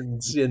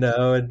 Ferns, and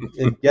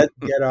get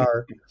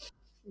our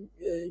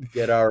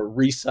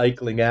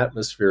recycling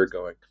atmosphere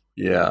going.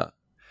 Yeah.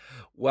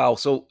 Wow.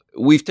 So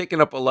we've taken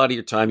up a lot of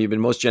your time. You've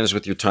been most generous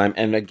with your time.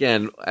 And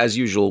again, as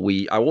usual,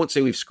 I won't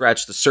say we've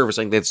scratched the surface.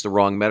 I think that's the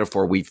wrong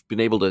metaphor. We've been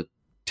able to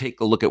take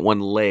a look at one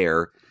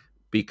layer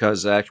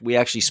because we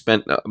actually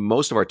spent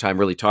most of our time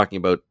really talking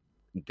about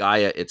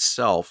Gaia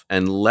itself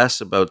and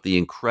less about the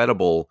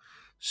incredible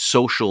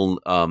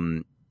social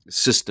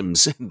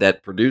systems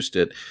that produced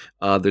it.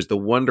 There's the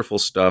wonderful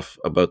stuff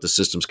about the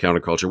systems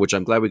counterculture, which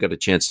I'm glad we got a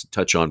chance to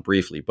touch on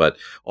briefly, but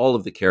all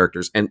of the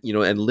characters and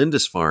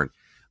Lindisfarne.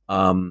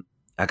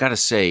 I got to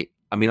say,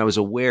 I was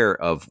aware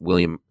of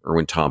William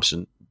Irwin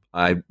Thompson.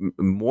 I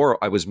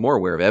was more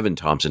aware of Evan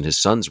Thompson, his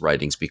son's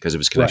writings, because of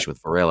his connection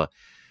with Varela.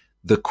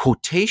 The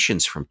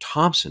quotations from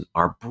Thompson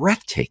are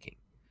breathtaking.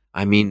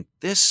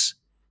 This,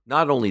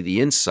 not only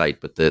the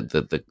insight, but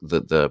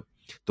the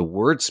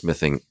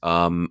wordsmithing.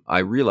 I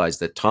realized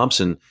that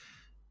Thompson,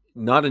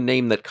 not a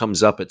name that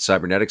comes up at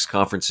cybernetics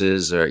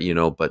conferences,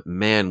 but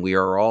man, we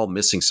are all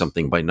missing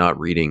something by not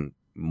reading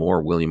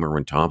more William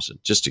Irwin Thompson.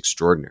 Just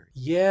extraordinary.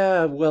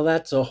 Yeah, well,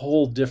 that's a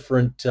whole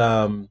different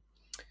set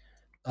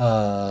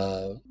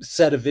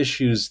of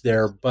issues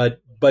there. But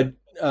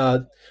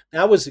that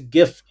was a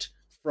gift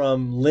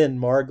from Lynn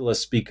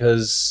Margulis,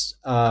 because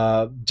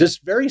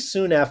just very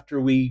soon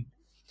after we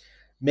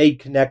made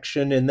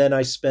connection, and then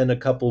I spent a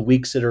couple of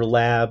weeks at her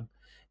lab,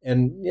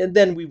 and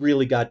then we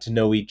really got to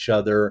know each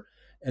other.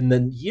 And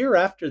then year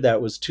after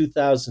that was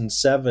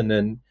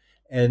 2007,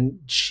 and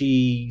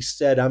she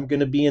said, I'm going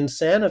to be in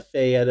Santa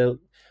Fe at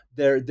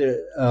they're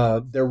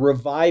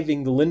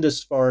reviving the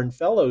Lindisfarne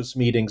Fellows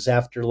meetings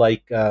after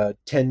like a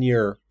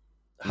 10-year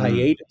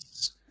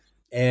hiatus.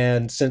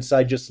 And since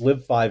I just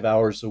live 5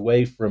 hours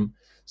away from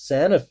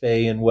Santa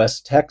Fe in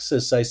West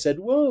Texas, I said,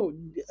 whoa,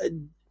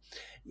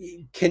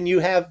 can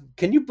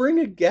you bring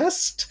a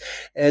guest?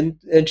 And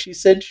she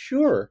said,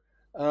 sure.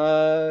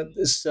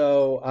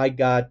 So I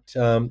got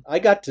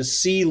to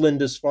see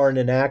Lindisfarne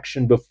in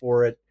action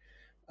before it,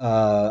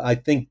 I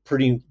think,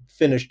 pretty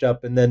finished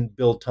up, and then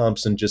Bill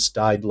Thompson just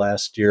died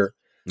last year.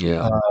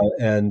 Yeah.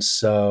 And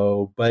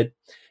so, but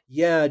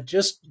yeah,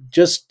 just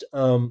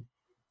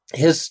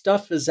his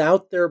stuff is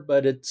out there,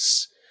 but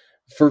it's,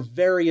 for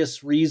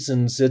various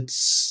reasons, it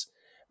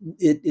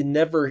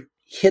never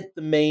hit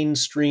the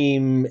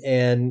mainstream,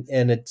 and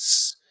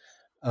it's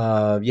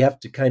you have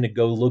to kind of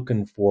go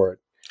looking for it.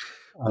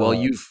 Well,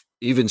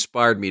 you've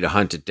inspired me to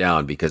hunt it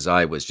down, because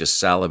I was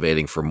just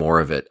salivating for more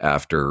of it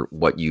after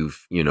what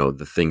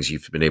the things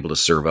you've been able to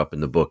serve up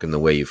in the book and the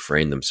way you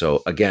framed them.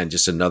 So again,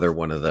 just another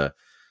one of the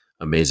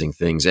amazing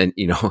things. And,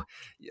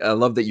 I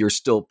love that you're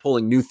still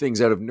pulling new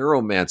things out of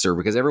Neuromancer,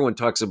 because everyone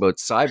talks about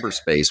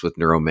cyberspace with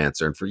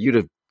Neuromancer. And for you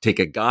to take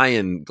a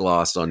Gaian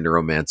gloss on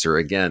Neuromancer,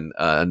 again,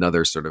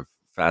 another sort of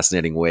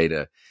fascinating way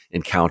to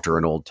encounter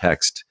an old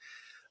text.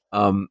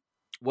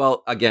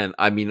 Well, again,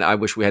 I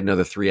wish we had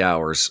another 3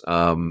 hours,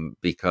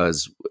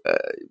 because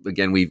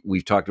again,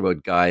 we've talked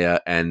about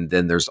Gaia, and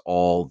then there's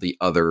all the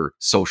other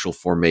social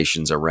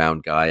formations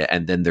around Gaia,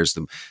 and then there's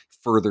the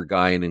further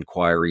Gaian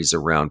inquiries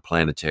around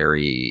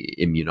planetary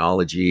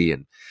immunology,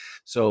 and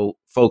so,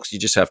 folks, you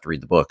just have to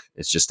read the book.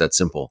 It's just that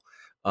simple.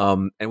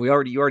 And you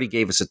already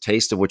gave us a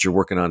taste of what you're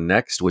working on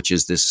next, which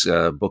is this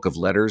book of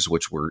letters,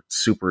 which we're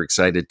super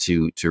excited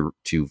to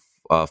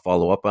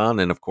follow up on.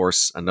 And of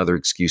course, another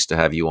excuse to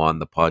have you on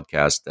the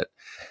podcast that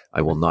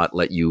I will not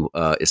let you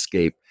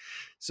escape.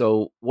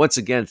 So once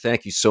again,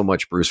 thank you so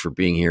much, Bruce, for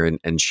being here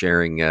and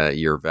sharing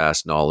your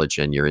vast knowledge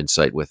and your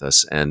insight with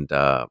us. And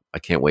I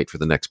can't wait for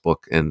the next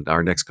book and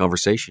our next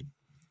conversation.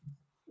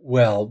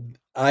 Well,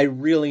 I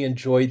really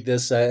enjoyed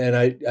this, and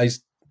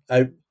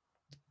I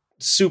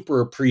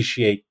super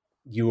appreciate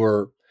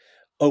your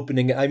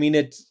opening.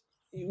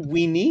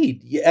 We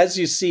need, as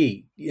you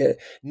see,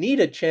 need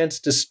a chance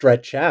to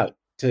stretch out,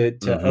 to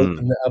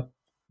open up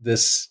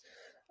this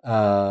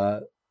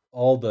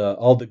all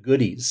the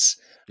goodies.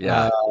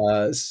 Yeah.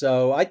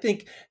 So I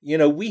think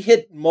we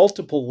hit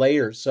multiple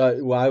layers.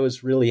 So I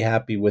was really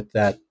happy with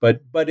that.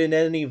 But in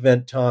any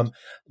event, Tom,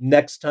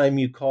 next time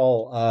you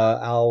call,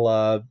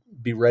 I'll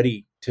be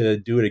ready to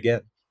do it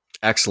again.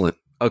 Excellent.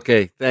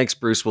 Okay. Thanks,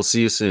 Bruce. We'll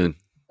see you soon.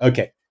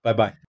 Okay.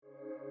 Bye-bye.